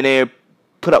 Mahomes came in there,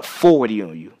 put up 40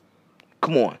 on you.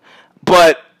 Come on.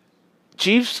 But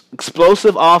Chiefs,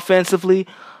 explosive offensively.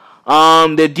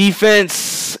 Their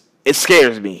defense, it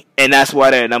scares me, and that's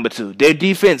why they're at number 2. Their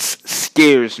defense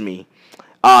scares me.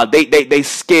 They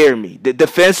scare me.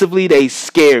 Defensively, they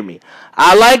scare me.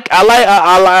 I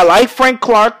like Frank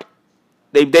Clark.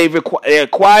 They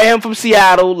acquire him from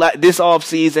Seattle this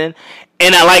offseason,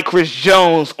 and I like Chris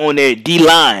Jones on their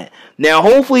D-line. Now,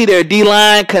 hopefully, their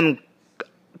D-line can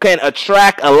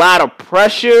attract a lot of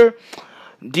pressure,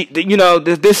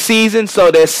 this season,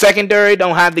 so their secondary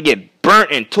don't have to get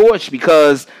burnt and torched,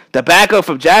 because the backup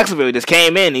from Jacksonville just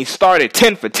came in. He started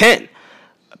 10 for 10.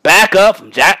 Backup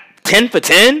from 10 for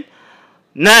 10.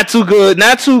 Not too good.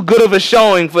 Not too good of a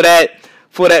showing for that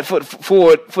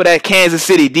Kansas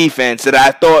City defense that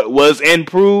I thought was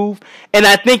improved, and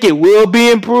I think it will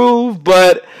be improved,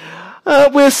 but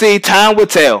we'll see. Time will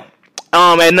tell.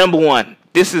 At number 1,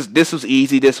 this was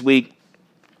easy this week.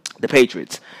 The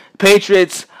Patriots.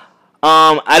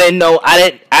 I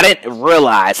didn't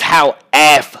realize how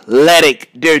athletic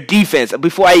their defense.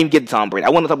 Before I even get to Tom Brady, I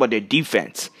want to talk about their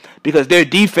defense, because their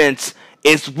defense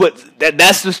is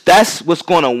that's what's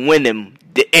going to win them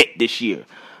this year.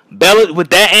 With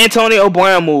that Antonio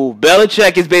Brown move,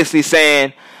 Belichick is basically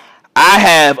saying, I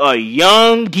have a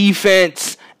young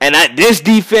defense, and this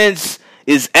defense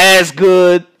is as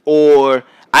good, or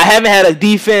I haven't had a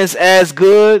defense as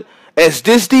good as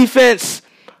this defense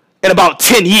in about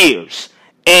 10 years.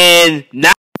 And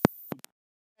now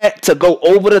to go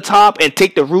over the top and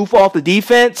take the roof off the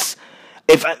defense,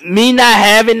 if me not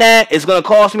having that is going to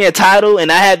cost me a title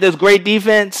and I have this great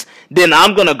defense, then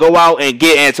I'm going to go out and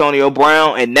get Antonio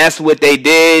Brown, and that's what they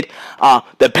did.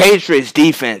 The Patriots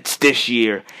defense this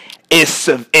year is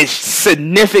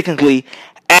significantly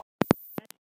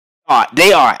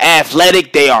they are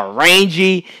athletic, they are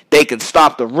rangy, they can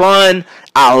stop the run.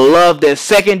 I love their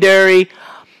secondary.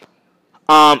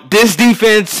 This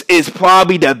defense is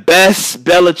probably the best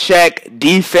Belichick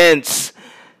defense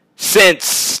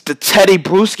since the Teddy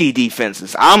Bruschi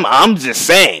defenses. I'm just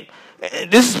saying.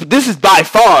 This is by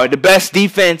far the best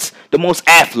defense, the most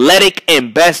athletic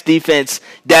and best defense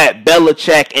that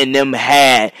Belichick and them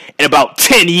had in about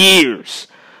 10 years.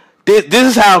 This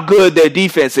is how good their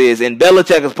defense is, and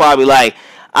Belichick is probably like,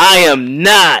 I am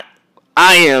not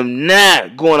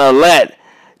going to let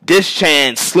this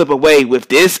chance slip away with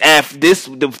this athletic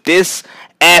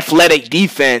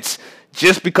defense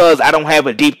just because I don't have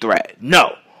a deep threat.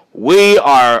 No, we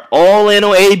are all in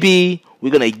on AB.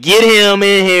 We're gonna get him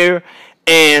in here,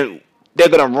 and they're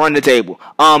gonna run the table.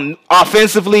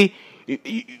 Offensively,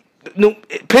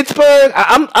 Pittsburgh.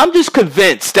 I'm just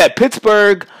convinced that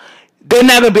Pittsburgh, they're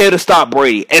not gonna be able to stop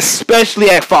Brady, especially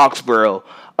at Foxborough.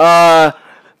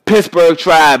 Pittsburgh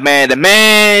tried man to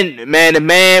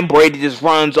man. Brady just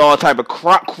runs all type of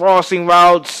crossing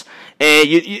routes, and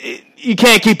you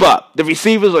can't keep up. The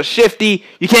receivers are shifty.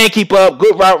 You can't keep up.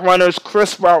 Good route runners,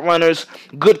 crisp route runners,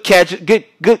 good catchers.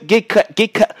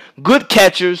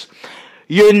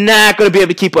 You're not going to be able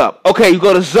to keep up. Okay, you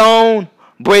go to zone.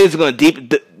 Brady's going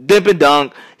to dip and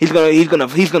dunk. He's going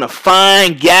to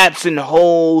find gaps and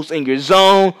holes in your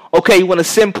zone. Okay, you want to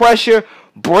send pressure.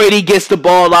 Brady gets the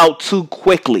ball out too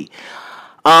quickly.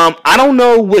 I don't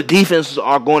know what defenses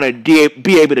are going to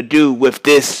be able to do with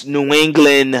this New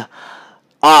England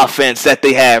offense that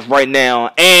they have right now.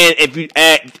 And if you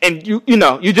add, and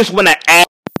you just want to add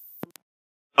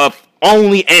of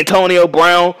only Antonio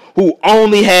Brown, who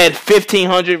only had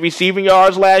 1,500 receiving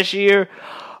yards last year.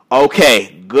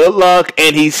 Okay, good luck,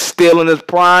 and he's still in his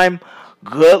prime.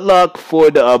 Good luck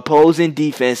for the opposing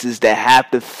defenses that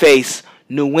have to face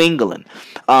New England.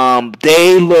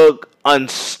 They look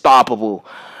unstoppable.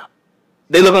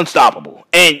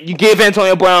 And you give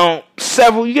Antonio Brown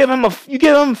you give him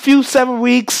a few 7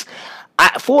 weeks,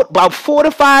 about 4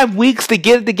 to 5 weeks to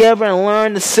get it together and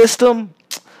learn the system.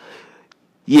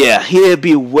 Yeah, he'll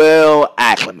be well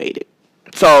acclimated.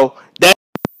 So that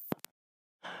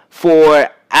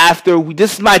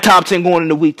this is my top 10 going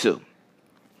into week 2.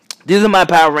 These are my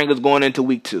power rankings going into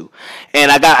week 2.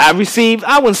 And I received,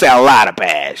 I wouldn't say a lot of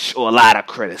bash or a lot of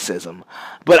criticism,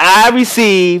 but I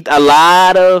received a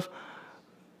lot of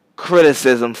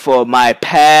criticism for my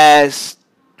past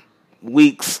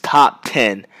week's top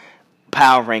 10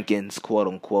 power rankings, quote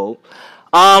unquote.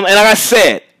 And like I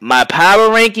said, my power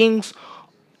rankings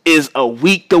is a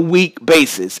week-to-week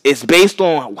basis. It's based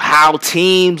on how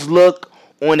teams look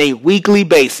on a weekly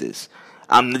basis.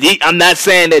 I'm not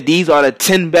saying that these are the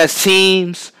 10 best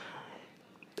teams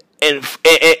in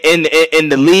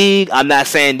the league. I'm not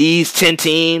saying these 10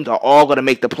 teams are all going to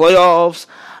make the playoffs.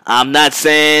 I'm not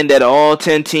saying that all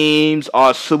 10 teams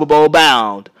are Super Bowl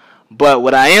bound. But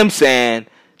what I am saying,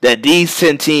 that these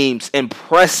 10 teams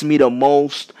impressed me the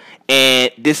most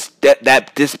and this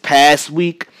past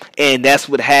week, and that's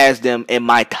what has them in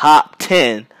my top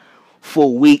 10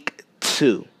 for week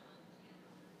 2.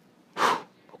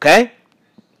 Okay?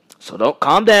 So don't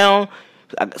calm down.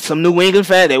 Some New England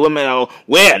fans, they would say,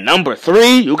 we're number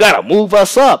 3. You got to move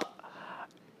us up.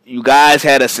 You guys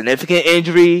had a significant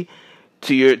injury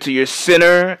to your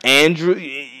center, Andrew.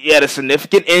 You had a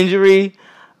significant injury.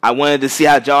 I wanted to see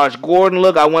how Josh Gordon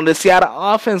looked. I wanted to see how the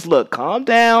offense looked. Calm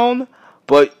down.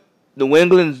 But New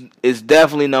England is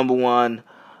definitely number 1.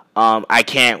 I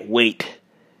can't wait.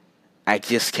 I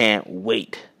just can't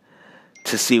wait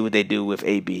to see what they do with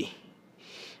AB.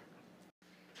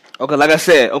 Okay, like I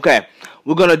said,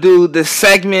 we're going to do this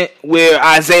segment where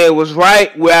Isaiah was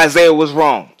right, where Isaiah was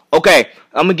wrong. Okay,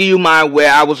 I'm going to give you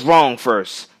where I was wrong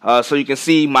first, so you can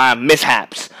see my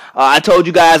mishaps. I told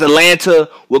you guys Atlanta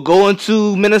will go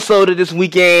into Minnesota this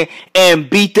weekend and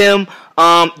beat them.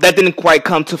 That didn't quite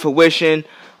come to fruition.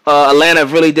 Atlanta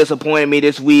really disappointed me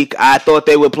this week. I thought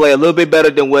they would play a little bit better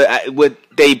than what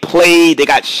they played. They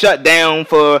got shut down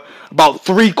for about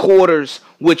 3 quarters,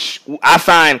 which I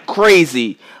find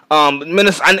crazy.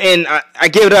 Minnesota, and I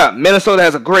give it up. Minnesota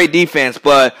has a great defense,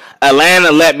 but Atlanta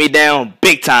let me down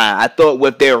big time. I thought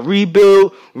with their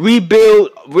rebuilded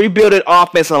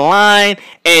offensive line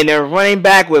and their running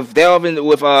back with with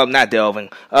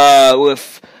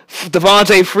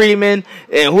Devontae Freeman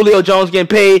and Julio Jones getting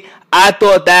paid, I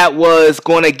thought that was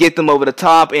going to get them over the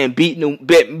top and beat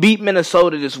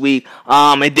Minnesota this week.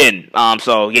 It didn't.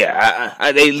 So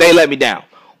yeah, they let me down.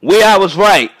 Where I was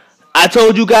right, I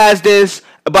told you guys this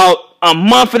about a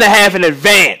month and a half in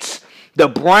advance. The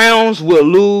Browns will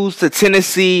lose to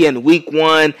Tennessee in week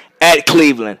 1 at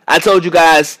Cleveland. I told you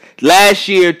guys last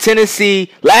 3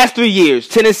 years,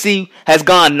 Tennessee has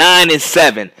gone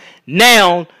 9-7.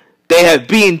 Now they have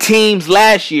beaten teams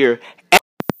last year.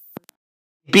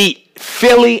 Beat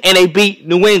Philly and they beat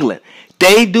New England.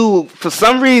 They do, for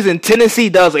some reason, Tennessee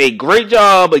does a great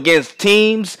job against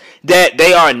teams that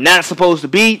they are not supposed to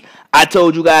beat. I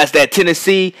told you guys that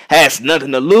Tennessee has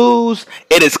nothing to lose.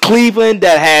 It is Cleveland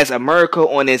that has America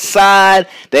on its side.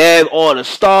 They have all the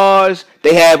stars.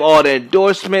 They have all the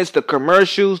endorsements, the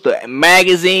commercials, the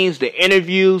magazines, the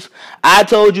interviews. I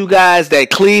told you guys that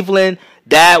Cleveland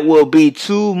that will be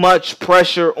too much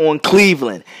pressure on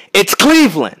Cleveland. It's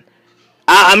Cleveland.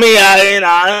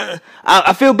 I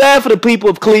feel bad for the people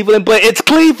of Cleveland, but it's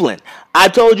Cleveland. I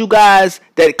told you guys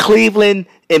that Cleveland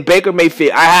and Baker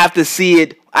Mayfield, I have to see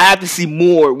it. I have to see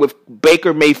more with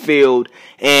Baker Mayfield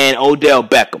and Odell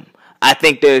Beckham. I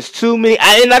think there's too many.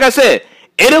 And like I said,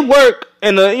 it'll work.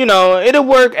 It'll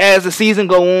work as the season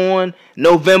go on.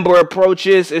 November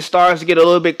approaches. It starts to get a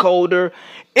little bit colder.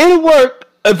 It'll work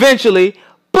eventually,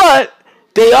 but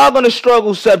they are going to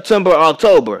struggle September,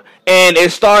 October. And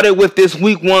it started with this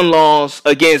week 1 loss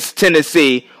against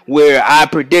Tennessee, where I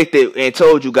predicted and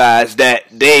told you guys that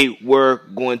they were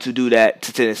going to do that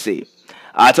to Tennessee.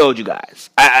 I told you guys.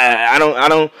 I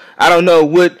don't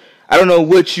know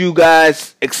what you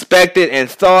guys expected and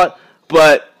thought,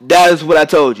 but that is what I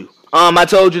told you. I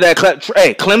told you that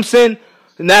Clemson,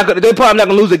 they're probably not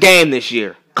gonna lose a game this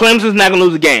year. Clemson's not gonna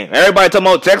lose a game. Everybody talking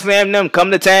about Texas A&M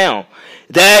come to town.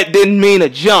 That didn't mean a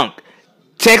junk.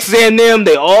 Texas A&M,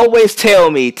 they always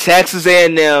tell me Texas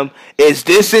A&M is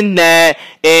this and that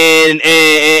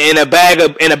in a bag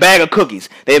of cookies,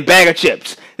 in a bag of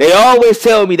chips. They always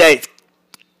tell me that.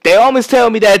 They always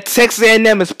tell me that Texas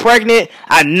A&M is pregnant.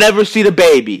 I never see the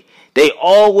baby. They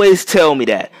always tell me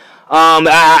that.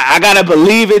 I gotta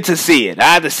believe it to see it.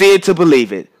 I have to see it to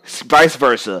believe it. Vice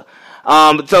versa.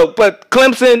 But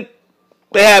Clemson,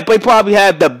 they probably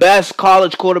have the best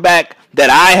college quarterback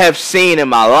that I have seen in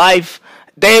my life.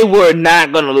 They were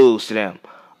not gonna lose to them.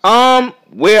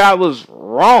 Where I was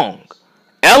wrong,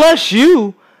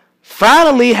 LSU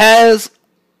finally has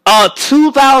a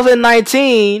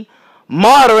 2019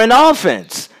 modern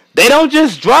offense. They don't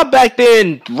just drop back there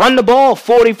and run the ball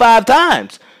 45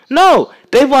 times. No,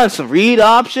 they run some read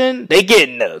option. They get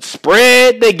in the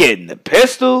spread. They get in the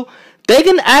pistol. They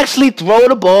can actually throw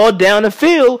the ball down the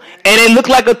field, and it look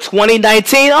like a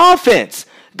 2019 offense.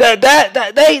 They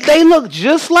look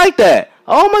just like that.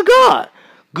 Oh my God,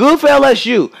 good for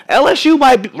LSU. LSU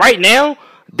might be, right now.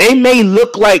 They may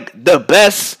look like the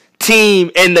best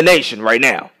team in the nation right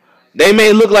now. They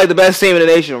may look like the best team in the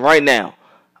nation right now.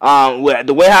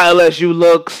 The way how LSU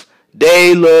looks,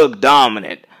 they look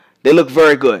dominant. They look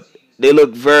very good. They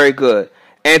look very good.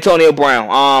 Antonio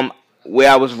Brown,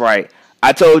 where I was right.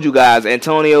 I told you guys,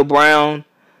 Antonio Brown,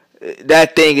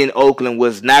 that thing in Oakland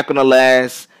was not going to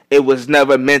last. It was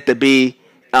never meant to be.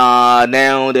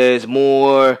 Now there's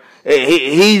more.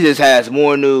 He just has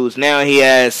more news. Now he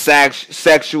has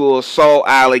sexual assault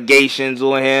allegations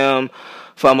on him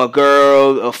from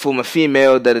a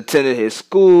female that attended his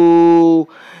school.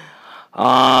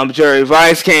 Jerry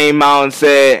Rice came out and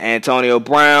said, Antonio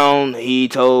Brown, he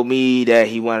told me that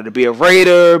he wanted to be a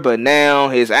Raider, but now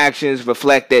his actions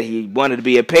reflect that he wanted to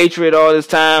be a Patriot all this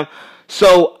time.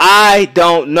 So I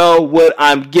don't know what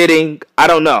I'm getting. I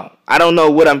don't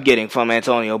know what I'm getting from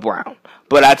Antonio Brown.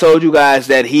 But I told you guys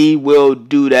that he will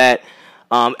do that.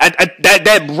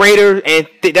 That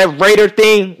Raider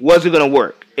thing wasn't going to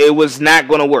work. It was not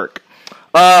going to work.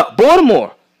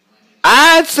 Baltimore.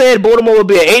 I said Baltimore would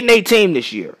be an 8-8 team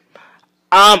this year.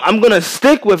 I'm going to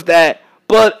stick with that,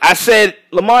 but I said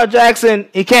Lamar Jackson,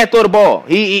 he can't throw the ball.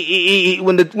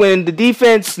 When the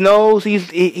defense knows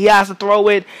he has to throw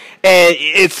it, and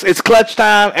it's clutch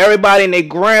time, everybody and their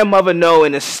grandmother know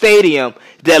in the stadium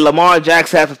that Lamar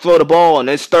Jackson has to throw the ball and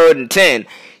it's 3rd and 10.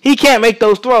 He can't make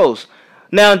those throws.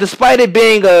 Now, despite it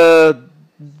being a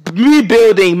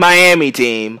rebuilding Miami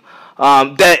team,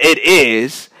 that it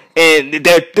is, and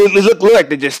they look like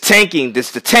they're just tanking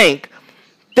this to tank.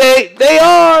 They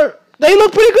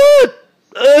look pretty good.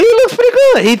 He looks pretty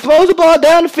good. He throws the ball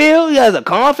down the field. He has a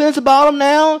confidence about him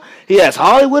now. He has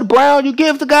Hollywood Brown. You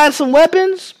give the guy some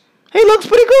weapons, he looks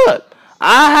pretty good.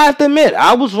 I have to admit,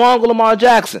 I was wrong with Lamar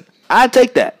Jackson. I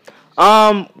take that.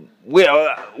 Where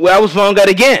I was wrong at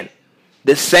again.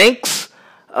 The Saints,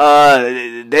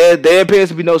 there appears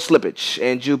to be no slippage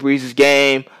in Drew Brees'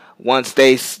 game. Once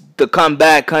the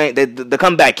comeback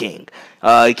king.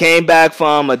 He came back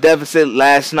from a deficit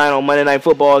last night on Monday Night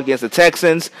Football against the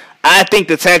Texans. I think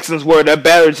the Texans were the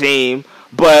better team,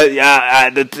 but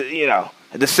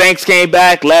the Saints came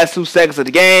back last 2 seconds of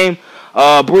the game.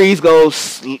 Brees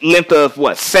goes length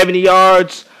of 70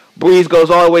 yards. Brees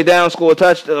goes all the way down,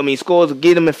 scores to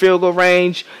get them in field goal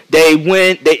range. They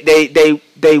win.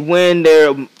 They win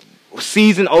their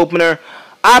season opener.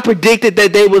 I predicted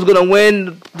that they was gonna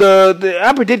win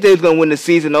I predicted they was gonna win the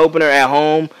season opener at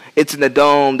home. It's in the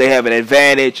dome. They have an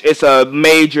advantage. It's a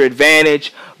major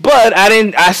advantage. But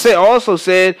I also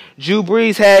said Drew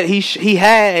Brees had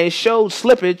and showed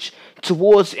slippage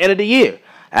towards the end of the year.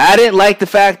 I didn't like the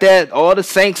fact that all the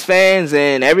Saints fans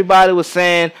and everybody was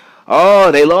saying,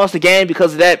 "Oh, they lost the game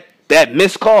because of that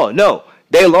missed call." No,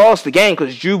 They lost the game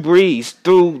because Drew Brees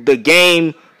threw the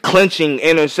game-clinching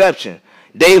interception.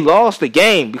 They lost the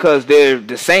game because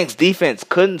the Saints defense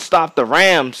couldn't stop the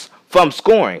Rams from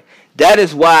scoring. That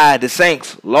is why the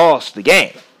Saints lost the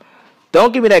game.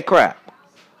 Don't give me that crap.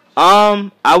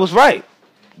 I was right.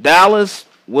 Dallas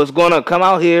was going to come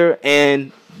out here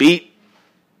and beat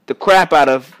the crap out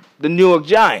of the New York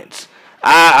Giants.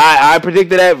 I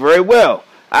predicted that very well.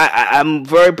 I'm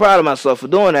very proud of myself for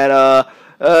doing that.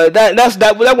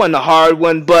 That wasn't a hard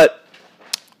one, but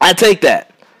I take that.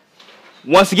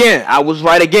 Once again, I was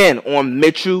right again on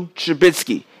Mitchell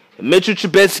Trubisky. Mitchell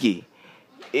Trubisky,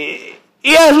 he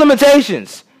has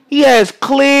limitations. He has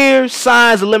clear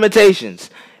signs of limitations,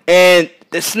 and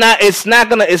it's not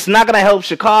gonna help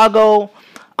Chicago.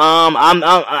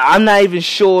 I'm not even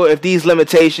sure if these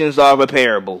limitations are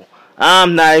repairable.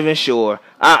 I'm not even sure.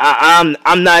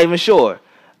 I'm not even sure.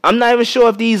 I'm not even sure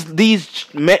if these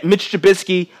Mitch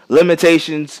Trubisky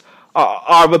limitations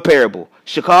are repairable.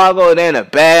 Chicago, they're in a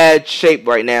bad shape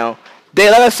right now.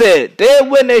 Like I said, they'll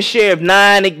win their share of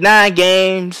nine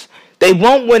games. They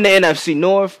won't win the NFC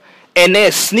North, and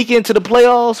they're sneaking into the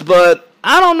playoffs. But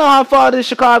I don't know how far this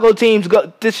Chicago team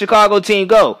go,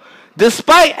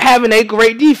 despite having a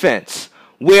great defense.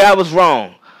 Where I was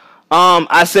wrong.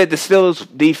 I said the Steelers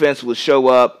defense would show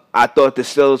up. I thought the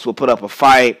Steelers would put up a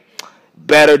fight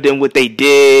better than what they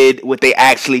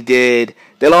actually did.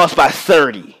 They lost by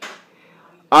 30.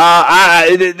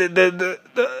 The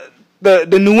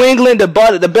New England, the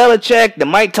Belichick, the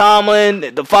Mike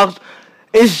Tomlin, the Fox.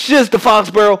 It's just the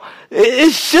Foxborough.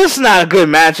 It's just not a good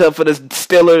matchup for the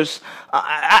Steelers.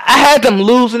 I had them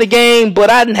losing the game, but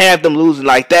I didn't have them losing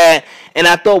like that. And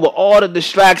I thought with all the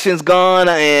distractions gone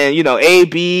and,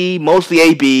 mostly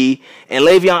AB and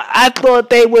Le'Veon, I thought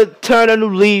they would turn a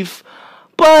new leaf.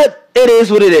 But it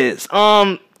is what it is.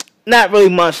 Not really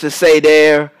much to say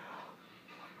there.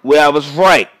 Where I was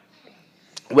right.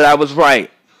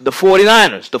 The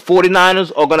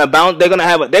 49ers are gonna bounce. They're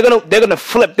gonna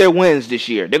flip their wins this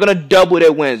year. They're gonna double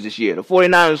their wins this year. The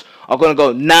 49ers are gonna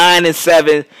go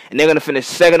 9-7, and they're gonna finish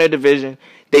second in the division.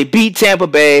 They beat Tampa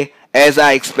Bay as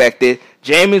I expected.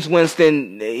 Jameis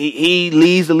Winston, he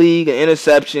leads the league in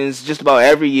interceptions just about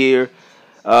every year.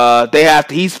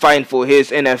 He's fighting for his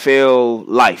NFL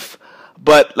life.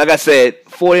 But like I said,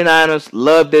 49ers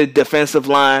love their defensive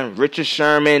line. Richard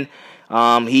Sherman,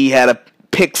 he had a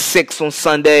pick 6 on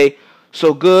Sunday.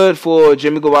 So good for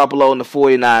Jimmy Garoppolo and the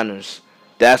 49ers.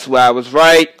 That's where I was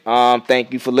right.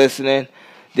 Thank you for listening.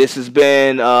 This has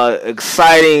been an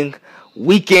exciting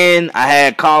weekend. I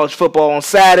had college football on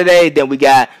Saturday. Then we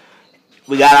got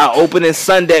our opening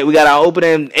Sunday. We got our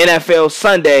opening NFL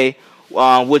Sunday,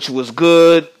 which was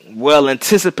good, well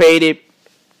anticipated.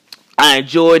 I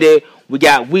enjoyed it. We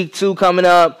got week 2 coming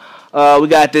up. We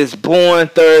got this boring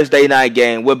Thursday night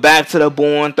game. We're back to the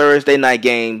boring Thursday night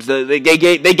games. They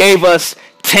gave us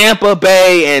Tampa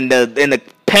Bay and the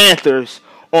Panthers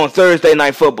on Thursday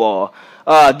night football.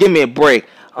 Give me a break.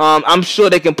 I'm sure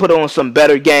they can put on some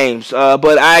better games.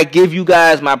 But I give you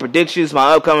guys my predictions,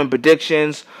 my upcoming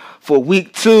predictions for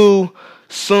week 2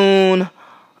 soon.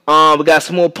 We got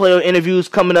some more player interviews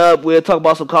coming up. We'll talk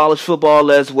about some college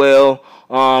football as well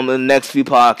in the next few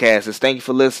podcasts. Thank you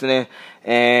for listening,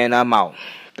 and I'm out.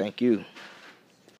 Thank you.